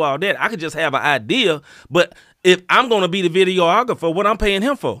vision, do all that. I could just have an idea, but if I'm going to be the videographer, what I'm paying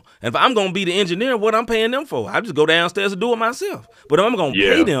him for? If I'm going to be the engineer, what I'm paying them for? I just go downstairs and do it myself. But if I'm going to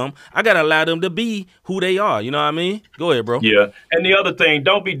pay them, I got to allow them to be who they are. You know what I mean? Go ahead, bro. Yeah. And the other thing,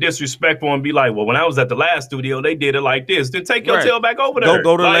 don't be disrespectful and be like, well, when I was at the last studio, they did it like this. Then take your tail back over there.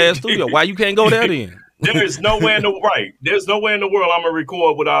 Go to the last studio. Why you can't go there then? There's nowhere in the world I'm gonna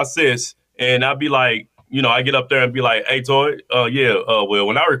record with our sis, and I'd be like, I get up there and be like, hey, Toy, well,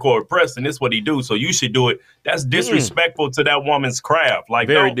 when I record Preston, this is what he do, so you should do it. That's disrespectful to that woman's craft. Like,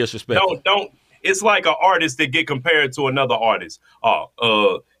 very disrespectful. Don't. It's like an artist that get compared to another artist.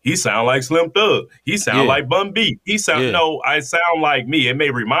 He sound like Slim Thug. He sound like Bun B. He sound no, I sound like me. It may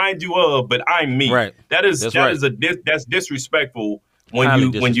remind you of, but I'm me. Right. That's disrespectful. When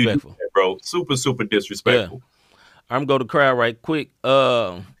you do that, bro, super disrespectful. I'm gonna go to crowd right quick.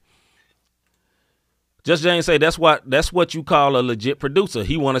 Just James say that's what you call a legit producer.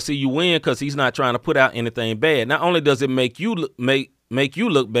 He want to see you win because he's not trying to put out anything bad. Not only does it make you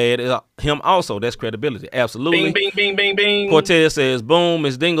look bad, him also. That's credibility. Absolutely. Bing, bing, bing, bing, bing. Cortez says, boom.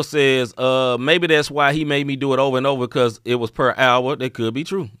 Ms. Dingle says, maybe that's why he made me do it over and over, because it was per hour. That could be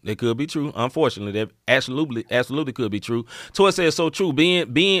true. Unfortunately, that absolutely could be true. Toy says, so true.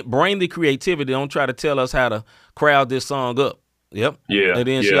 Bring the creativity. Don't try to tell us how to crowd this song up. Yep. Yeah. And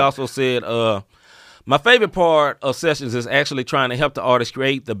then she also said, my favorite part of sessions is actually trying to help the artist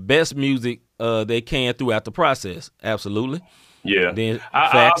create the best music they can throughout the process. Absolutely. Yeah. Then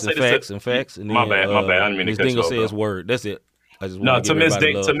facts. And then, my bad. I didn't mean to Ms. cut you Dingle off, says bro. word. That's it. I just No, to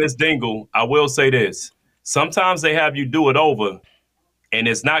Miss Dingle, I will say this. sometimes they have you do it over, and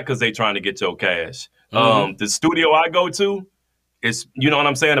it's not because they're trying to get your cash. The studio I go to, it's, you know what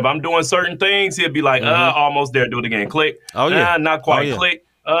I'm saying? If I'm doing certain things, he'll be like, almost there, do it again. Click. Oh, yeah. Not quite. Oh, yeah. Click.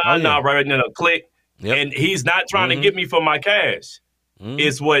 yeah. Not right now. Click. Yep. And he's not trying to get me for my cash.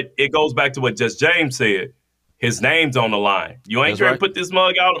 It's what it goes back to what Just James said. His name's on the line. You ain't trying to put this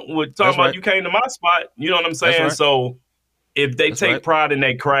mug out with talking about you came to my spot. You know what I'm saying? Right. So if they take pride in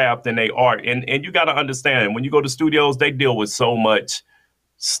their craft and their art, and you got to understand, when you go to studios, they deal with so much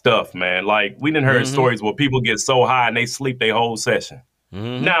stuff, man. Like, we didn't heard stories where people get so high and they sleep their whole session.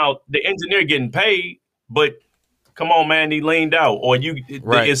 Now, the engineer getting paid, but come on, man, he leaned out. Or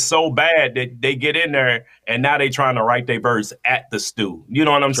it's so bad that they get in there and now they trying to write their verse at the stew. You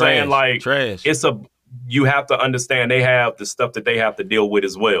know what I'm saying? Like, you have to understand they have the stuff that they have to deal with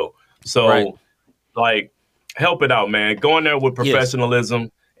as well. So, like, help it out, man. Go in there with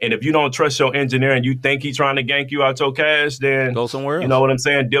professionalism. And if you don't trust your engineer and you think he's trying to gank you out your cash, then go somewhere else. You know what I'm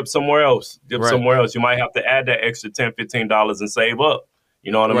saying? Dip somewhere else. Somewhere else. You might have to add that extra $10, $15 and save up.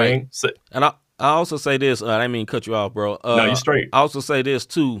 You know what I mean? So, and I also say this. I didn't mean to cut you off, bro. No, you're straight. I also say this,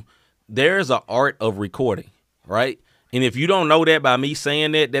 too. There's an art of recording, right? And if you don't know that by me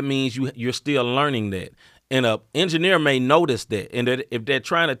saying that, that means you're still learning that. And an engineer may notice that. And that if they're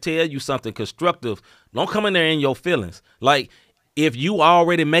trying to tell you something constructive, don't come in there in your feelings. Like, if you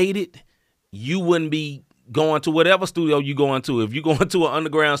already made it, you wouldn't be going to whatever studio you going to. If you going to an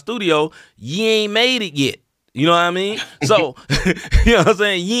underground studio, you ain't made it yet. You know what I mean? So, you know what I'm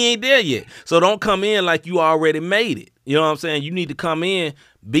saying? You ain't there yet. So don't come in like you already made it. You know what I'm saying? You need to come in,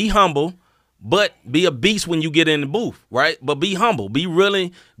 be humble, but be a beast when you get in the booth, right? But be humble, be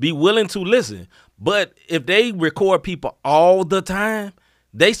willing to listen. But if they record people all the time,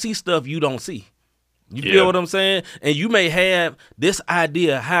 they see stuff you don't see. You feel what I'm saying? And you may have this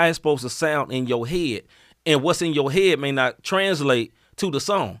idea how it's supposed to sound in your head, and what's in your head may not translate to the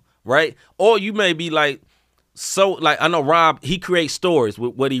song, right? Or you may be like, so, like, I know Rob, he creates stories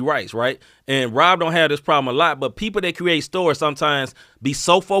with what he writes, right? And Rob don't have this problem a lot, but people that create stories sometimes be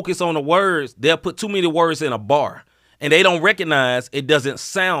so focused on the words, they'll put too many words in a bar, and they don't recognize it doesn't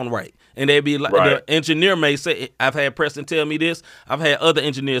sound right. And they be like, the engineer may say, I've had Preston tell me this, I've had other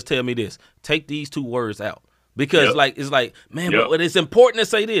engineers tell me this, take these 2 words out. Because like, it's like, man, but it's important to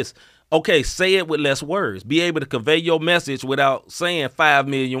say this. Okay, say it with less words. Be able to convey your message without saying 5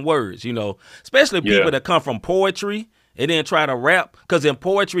 million words, you know, especially people that come from poetry and then try to rap. Because in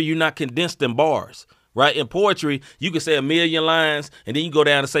poetry, you're not condensed in bars, right? In poetry, you can say 1 million lines and then you go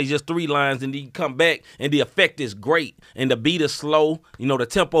down and say just 3 lines and then you come back and the effect is great and the beat is slow, you know, the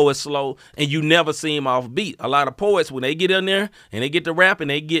tempo is slow and you never seem off beat. A lot of poets, when they get in there and they get to rap and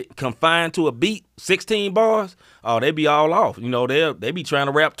they get confined to a beat, 16 bars, oh, they be all off. You know, they be trying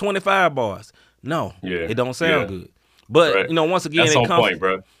to rap 25 bars. No, it don't sound good. But, you know, once again,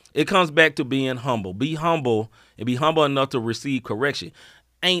 it comes back to being humble. Be humble and be humble enough to receive correction.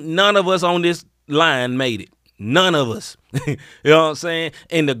 Ain't none of us on this line made it. None of us. You know what I'm saying?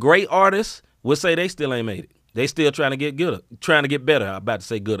 And the great artists would say they still ain't made it. They still trying to get gooder, trying to get better. I'm about to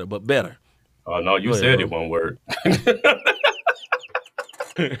say gooder, but better. Oh, no, you said it one word.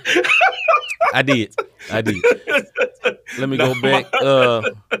 I did. Let me go back.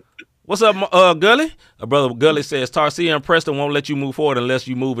 What's up, Gully? Brother Gully says, Tarcia and Preston won't let you move forward unless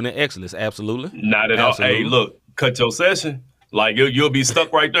you move in excellence. Absolutely. Not at all. Hey, look, cut your session. Like, you'll be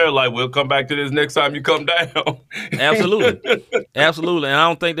stuck right there. Like, we'll come back to this next time you come down. Absolutely. Absolutely. And I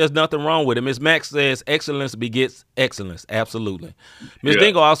don't think there's nothing wrong with it. Miss Max says excellence begets excellence. Absolutely. Miss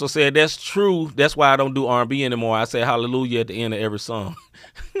Dingo also said, that's true. That's why I don't do R&B anymore. I say hallelujah at the end of every song.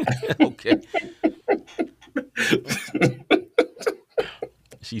 Okay.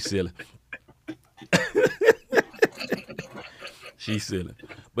 She's silly. She's silly.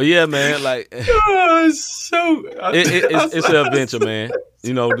 But yeah, man, like it's an adventure, man.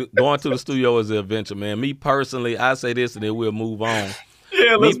 You know, going to the studio is an adventure, man. Me personally, I say this and then we'll move on.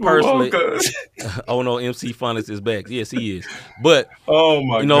 Yeah, let's move on. Oh no, MC Funnest is back. Yes, he is. But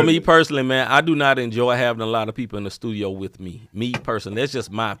you know, me personally, man, I do not enjoy having a lot of people in the studio with me. Me personally, that's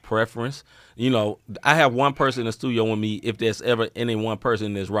just my preference. You know, I have one person in the studio with me. If there's ever any one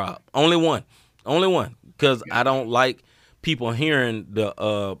person, is Rob. Only one, because I don't like people hearing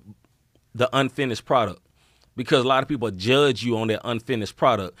the unfinished product, because a lot of people judge you on that unfinished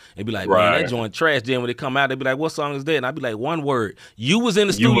product and be like, man, that joint trash. Then when they come out, they be like, what song is that? And I be like, one word. You was in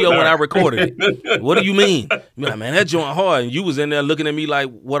the studio when I recorded it. What do you mean? Be like, man, that joint hard. And you was in there looking at me like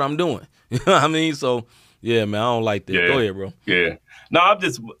what I'm doing. You know what I mean? So yeah, man, I don't like that. Go ahead, bro. Yeah. No, I'm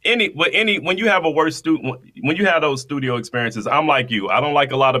just when you have when you have those studio experiences, I'm like you. I don't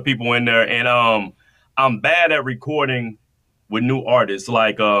like a lot of people in there, and I'm bad at recording with new artists.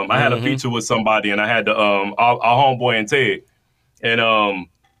 Like I had a feature with somebody, and I had the our homeboy and Ted, and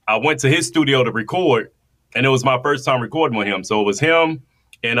I went to his studio to record, and it was my first time recording with him. So it was him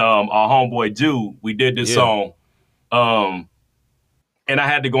and our homeboy Jude. We did this song, and I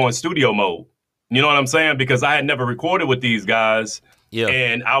had to go in studio mode. You know what I'm saying? Because I had never recorded with these guys. Yeah.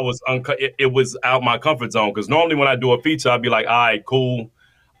 And I was it was out my comfort zone, because normally when I do a feature, I'd be like, all right, cool,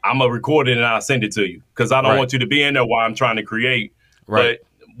 I'm going to record it and I'll send it to you, because I don't want you to be in there while I'm trying to create. Right.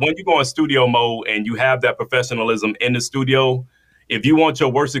 But when you go in studio mode and you have that professionalism in the studio, if you want your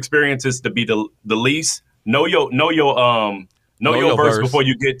worst experiences to be the least, know your verse before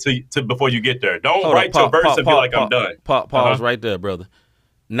you get to before you get there. Don't write your verse and be like, I'm done. Pause right there, brother.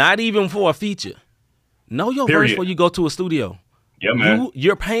 Not even for a feature. Know your verse before you go to a studio. Yeah, man.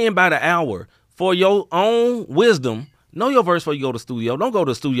 You're paying by the hour for your own wisdom. Know your verse before you go to studio. Don't go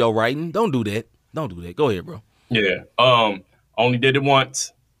to studio writing. Don't do that. Don't do that. Go ahead, bro. Yeah. Only did it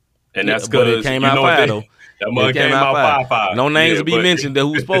once, and that's good. because It came out fire, though. That mug came out fire. No names to be mentioned that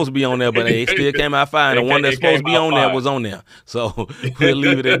who's supposed to be on there, but it still came out fire. And the one that's supposed to be on there was on there. So we'll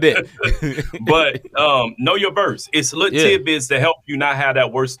leave it at that. But know your verse. It's little tidbits to help you not have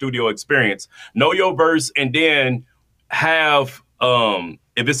that worst studio experience. Know your verse, and then have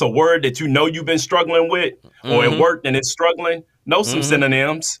if it's a word that you know you've been struggling with, or it worked and it's struggling, know some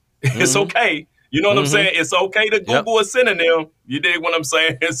synonyms. It's okay. You know what I'm saying? It's okay to Google a synonym. You dig what I'm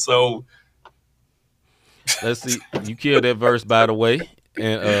saying? So let's see. You killed that verse, by the way.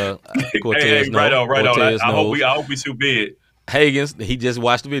 And Cortez, right on. I hope we shoot big. Hagens, he just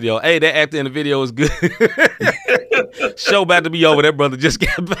watched the video. Hey, that actor in the video is good. Show about to be over. That brother just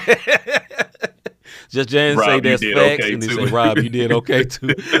got back. Just Jan say that's facts, okay, and they say, Rob, you did okay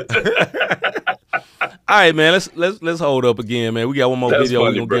too. All right, man. Let's hold up again, man. We got one more video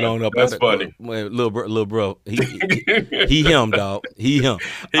we're gonna get on up. That's funny. Man, little bro. He him, dog. He him.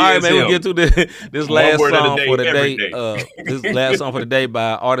 All right, man. We'll get to this last song for the day. This last song for the day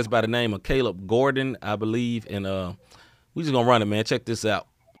by an artist by the name of Caleb Gordon, I believe. And we just gonna run it, man. Check this out.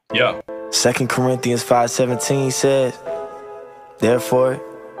 Yeah. 2 Corinthians 5:17 says, therefore,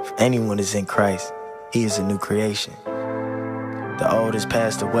 if anyone is in Christ, he is a new creation. The old has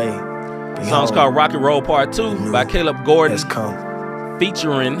passed away. The song's called Rock and Roll Part 2 by Caleb Gordon,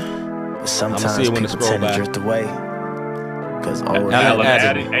 featuring, but sometimes I'm going to scroll by, drift away, because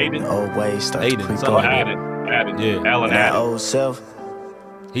old ways start to creep over. Alan that old self,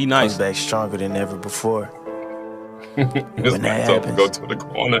 he nice, comes back stronger than ever before. When that happens, go to the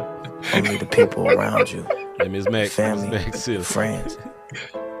corner. Only the people around you, family, friends,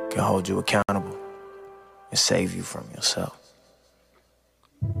 can hold you accountable and save you from yourself.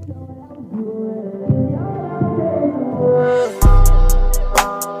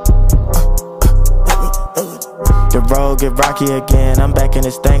 The road get rocky again. I'm back in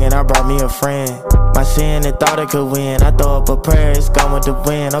this thing and I brought me a friend. My sin and thought it could win. I throw up a prayer, it's gone with the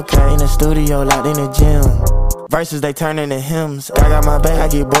wind. Okay, in the studio, locked in the gym. Verses they turn into hymns. God got my back, I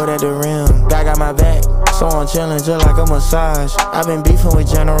get bored at the rim. God got my back, so I'm chillin' just like a massage. I've been beefing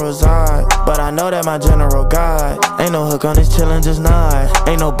with General Zod, but I know that my General God. Ain't no hook on this, chillin', just nod.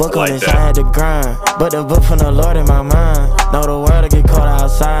 Ain't no book on this, I had to grind. But the book from the Lord in my mind. Know the world to get caught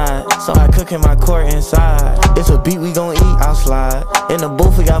outside, so I cook in my court inside. It's a beat we gon' eat, I'll slide. In the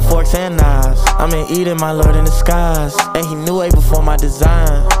booth we got forks and knives. I'm in Eden, my Lord in the skies. And he knew way before my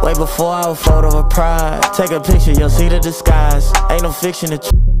design, way before I was photo of pride. Take a picture, you'll see the disguise. Ain't no fiction, the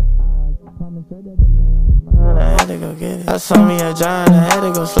truth. I had to go get it. I saw me a giant, I had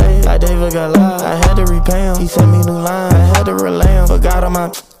to go slay it. Like David Goliath, I had to repay him. He sent me new line, I had to relay him. Forgot on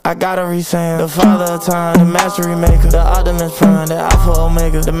my, I gotta re-say him. The father of time, the master remaker, the Optimus Prime, the Alpha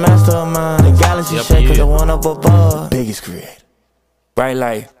Omega, the master of mind, the galaxy shaker, the one up above, the biggest creator. Bright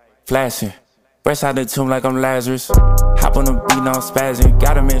light, flashing, fresh out the tomb like I'm Lazarus. Hop on the beat, now I'm spazzing.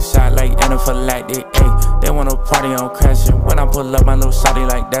 Got him in shot like anaphylactic, ayy. They wanna party, I'm crashing. When I pull up, my little shawty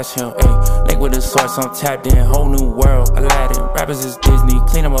like that's him, ayy. Link with the source, I'm tapped in. Whole new world, Aladdin. Rappers is Disney,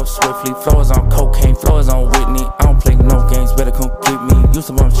 clean them up swiftly. Flows on cocaine, flows on Whitney. I don't play no games, better come get me. Used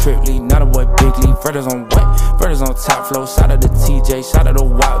to bump Tripley, not a boy Bigly. Further's on what? Further's on top flow. Shout out to TJ, shout out to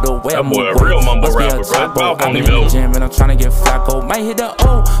Wild, the way I move. That boy a real mumble rapper, bro. I'm in the gym and I'm tryna get Flacco. Might hit the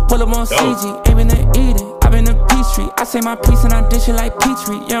O, pull up on CG, aiming to eat it. I've been to Peachtree, I say my piece and I dish it like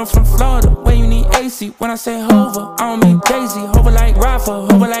Petrie. Yeah, I'm from Florida, where you need AC. When I say hover, I don't mean Jay-Z. Hover like Rafa,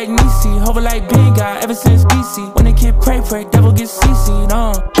 hover like Nisi, hover like Big Guy ever since BC. When the kid pray, devil get CC'd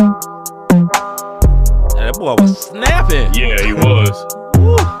on. That boy was snapping. Yeah, he was.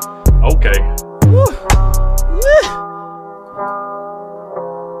 Woo. Okay. Woo. Yeah.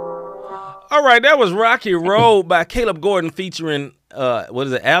 All All right, that was Rocky Road by Caleb Gordon featuring what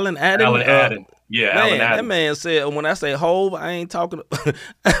is it, Alan Adam? Alan Adam. Yeah, Man, Alan Adam. that man said when I say Hove, I ain't talking.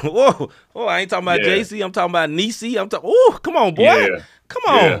 Whoa, I ain't talking about Yeah. JC. I'm talking about Niecy. I'm talking. Ooh, come on, boy. Yeah. Come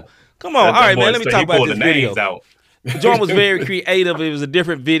on, Yeah. come on. All right, man. Let me talk about pulled this the video. names out. John was very creative. It was a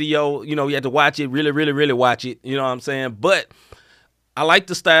different video. You know, you had to watch it, really watch it. You know what I'm saying? But I like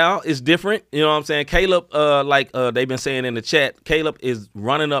the style. It's different. You know what I'm saying? Caleb, they've been saying in the chat, Caleb is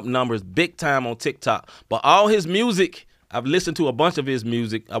running up numbers big time on TikTok. But all his music, I've listened to a bunch of his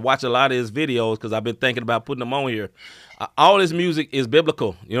music. I watch a lot of his videos because I've been thinking about putting them on here. All his music is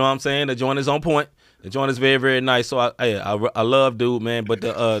biblical. You know what I'm saying? The joint is on point. The joint is very, very nice. So I love dude, man. But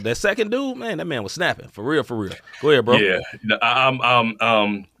that second dude, man, that man was snapping for real. Go ahead, bro. Yeah,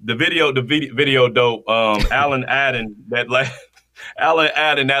 the video dope. Alan Adam,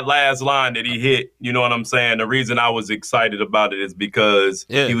 that last line that he hit. You know what I'm saying? The reason I was excited about it is because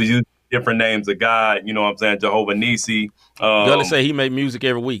he was using different names of God. You know what I'm saying? Jehovah Nissi. Gully say he make music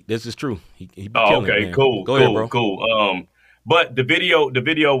every week. This is true. He be killing it, man. Cool. Go ahead, bro. Cool. But the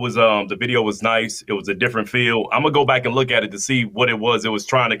video was nice. It was a different feel. I'm gonna go back and look at it to see what it was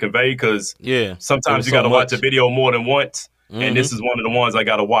trying to convey. Because sometimes you got to watch a video more than once, and this is one of the ones I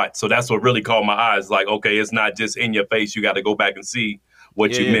got to watch. So that's what really caught my eyes. Like, okay, it's not just in your face. You got to go back and see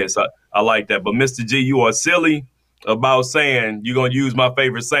what you missed. I like that. But Mr. G, you are silly about saying you're gonna use my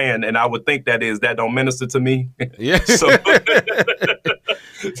favorite saying, and I would think that don't minister to me. Yeah. So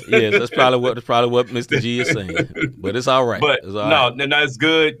yes, that's probably what Mr. G is saying. But it's all right. But it's all right. no, it's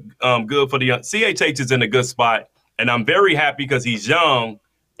good. Good for the young. CHH is in a good spot, and I'm very happy because he's young,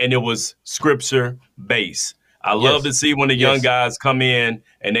 and it was scripture based. I love to see when the young guys come in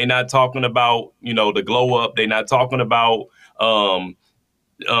and they're not talking about, the glow up. They're not talking about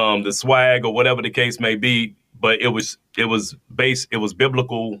the swag or whatever the case may be. But it was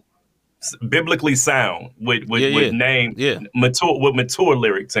biblically sound with mature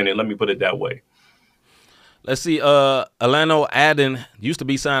lyrics in it. Let me put it that way. Let's see. Alano Adden used to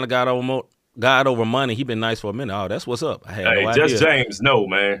be signed to God Over Money. He been nice for a minute. Oh, that's what's up. I had no idea. Just James, no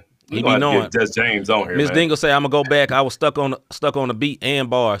man. He be knowing. Just James on here. Miss Dingle say I'm gonna go back. I was stuck on the beat and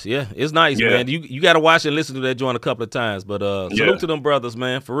bars. Yeah, it's nice, man. You got to watch and listen to that joint a couple of times. But salute to them brothers,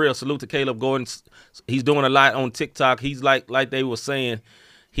 man. For real. Salute to Caleb Gordon. He's doing a lot on TikTok. He's like they were saying,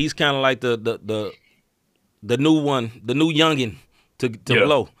 he's kind of like the new one, the new youngin to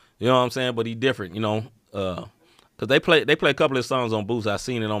blow. You know what I'm saying? But he different, because they play a couple of songs on Boost. I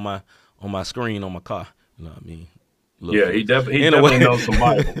seen it on my screen on my car. You know what I mean? He definitely knows some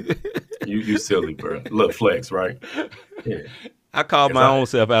Bible. You silly, bro. Look, flex, right? Yeah. I called my own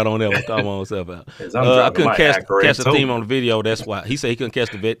self out on that one. Called my own self out. I couldn't catch the theme on the video. That's why. He said he couldn't catch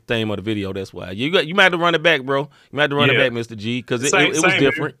the theme of the video. That's why. You might have to run it back, bro. You might have to run it back, Mr. G, because it was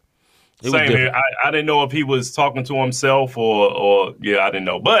different. Same here. I didn't know if he was talking to himself or I didn't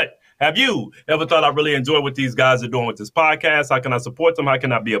know. But have you ever thought I really enjoy what these guys are doing with this podcast? How can I support them? How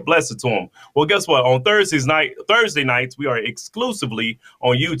can I be a blessing to them? Well, guess what? On Thursday nights, we are exclusively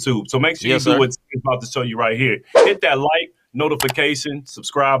on YouTube. So make sure you do what I'm about to show you right here. Hit that like, notification,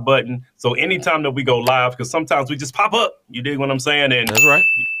 subscribe button. So anytime that we go live, because sometimes we just pop up. You dig what I'm saying? And that's right.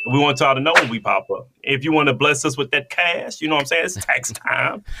 We want y'all to know when we pop up. If you want to bless us with that cash, you know what I'm saying? It's tax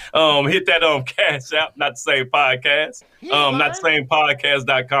time. Hit that Cash App, not the same podcast. Not the same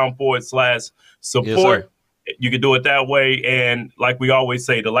podcast.com/support. Yes, you can do it that way. And like we always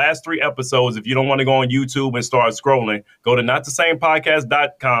say, the last 3 episodes, if you don't want to go on YouTube and start scrolling, go to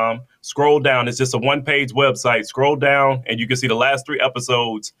notthesamepodcast.com. Scroll down. It's just a 1-page website. Scroll down and you can see the last 3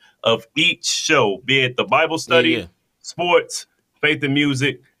 episodes of each show, be it the Bible study, sports, faith and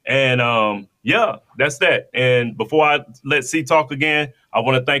music. And that's that. And before I let C talk again, I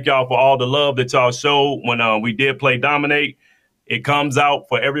want to thank y'all for all the love that y'all showed when we did play Dominate. It comes out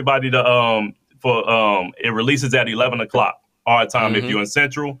for everybody to it releases at 11 o'clock our time if you're in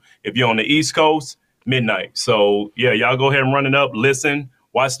Central. If you're on the East Coast, midnight. So y'all go ahead and run it up, listen,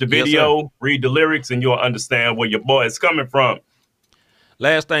 watch the video, read the lyrics, and you'll understand where your boy is coming from.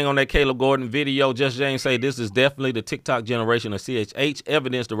 Last thing on that Caleb Gordon video, Just James say this is definitely the TikTok generation of CHH.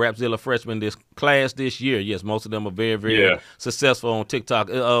 Evidence the Rapzilla freshmen this class this year. Yes, most of them are very, very successful on TikTok.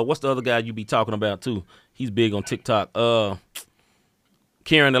 What's the other guy you be talking about too? He's big on TikTok.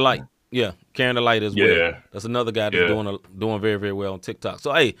 Karen the Light. Yeah, Karen the Light as well. Yeah. That's another guy that's doing very, very well on TikTok.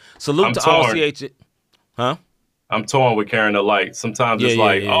 So hey, salute to all CHH. Huh? I'm torn with Karen the Light. Sometimes it's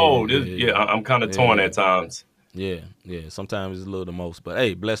I'm kind of torn at times. Yeah. Sometimes it's a little the most, but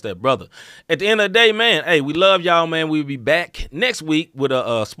hey, bless that brother. At the end of the day, man, hey, we love y'all, man. We'll be back next week with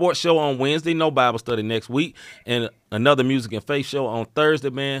a sports show on Wednesday, no Bible study next week, and another music and faith show on Thursday,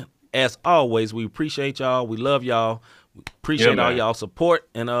 man. as always, we appreciate y'all. We love y'all. We appreciate all y'all support.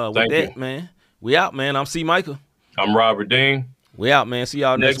 And with Thank that, you. man, we out, man. I'm C. Michael. I'm Robert Dean. We out, man. See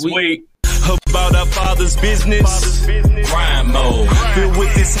y'all next week. About our Father's business. Grind mode. Filled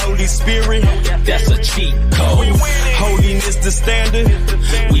with this Holy Spirit. That's a cheat code. Holiness the standard.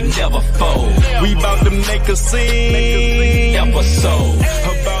 We never fold. We about to make a scene. Episode.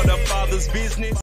 About our Father's business.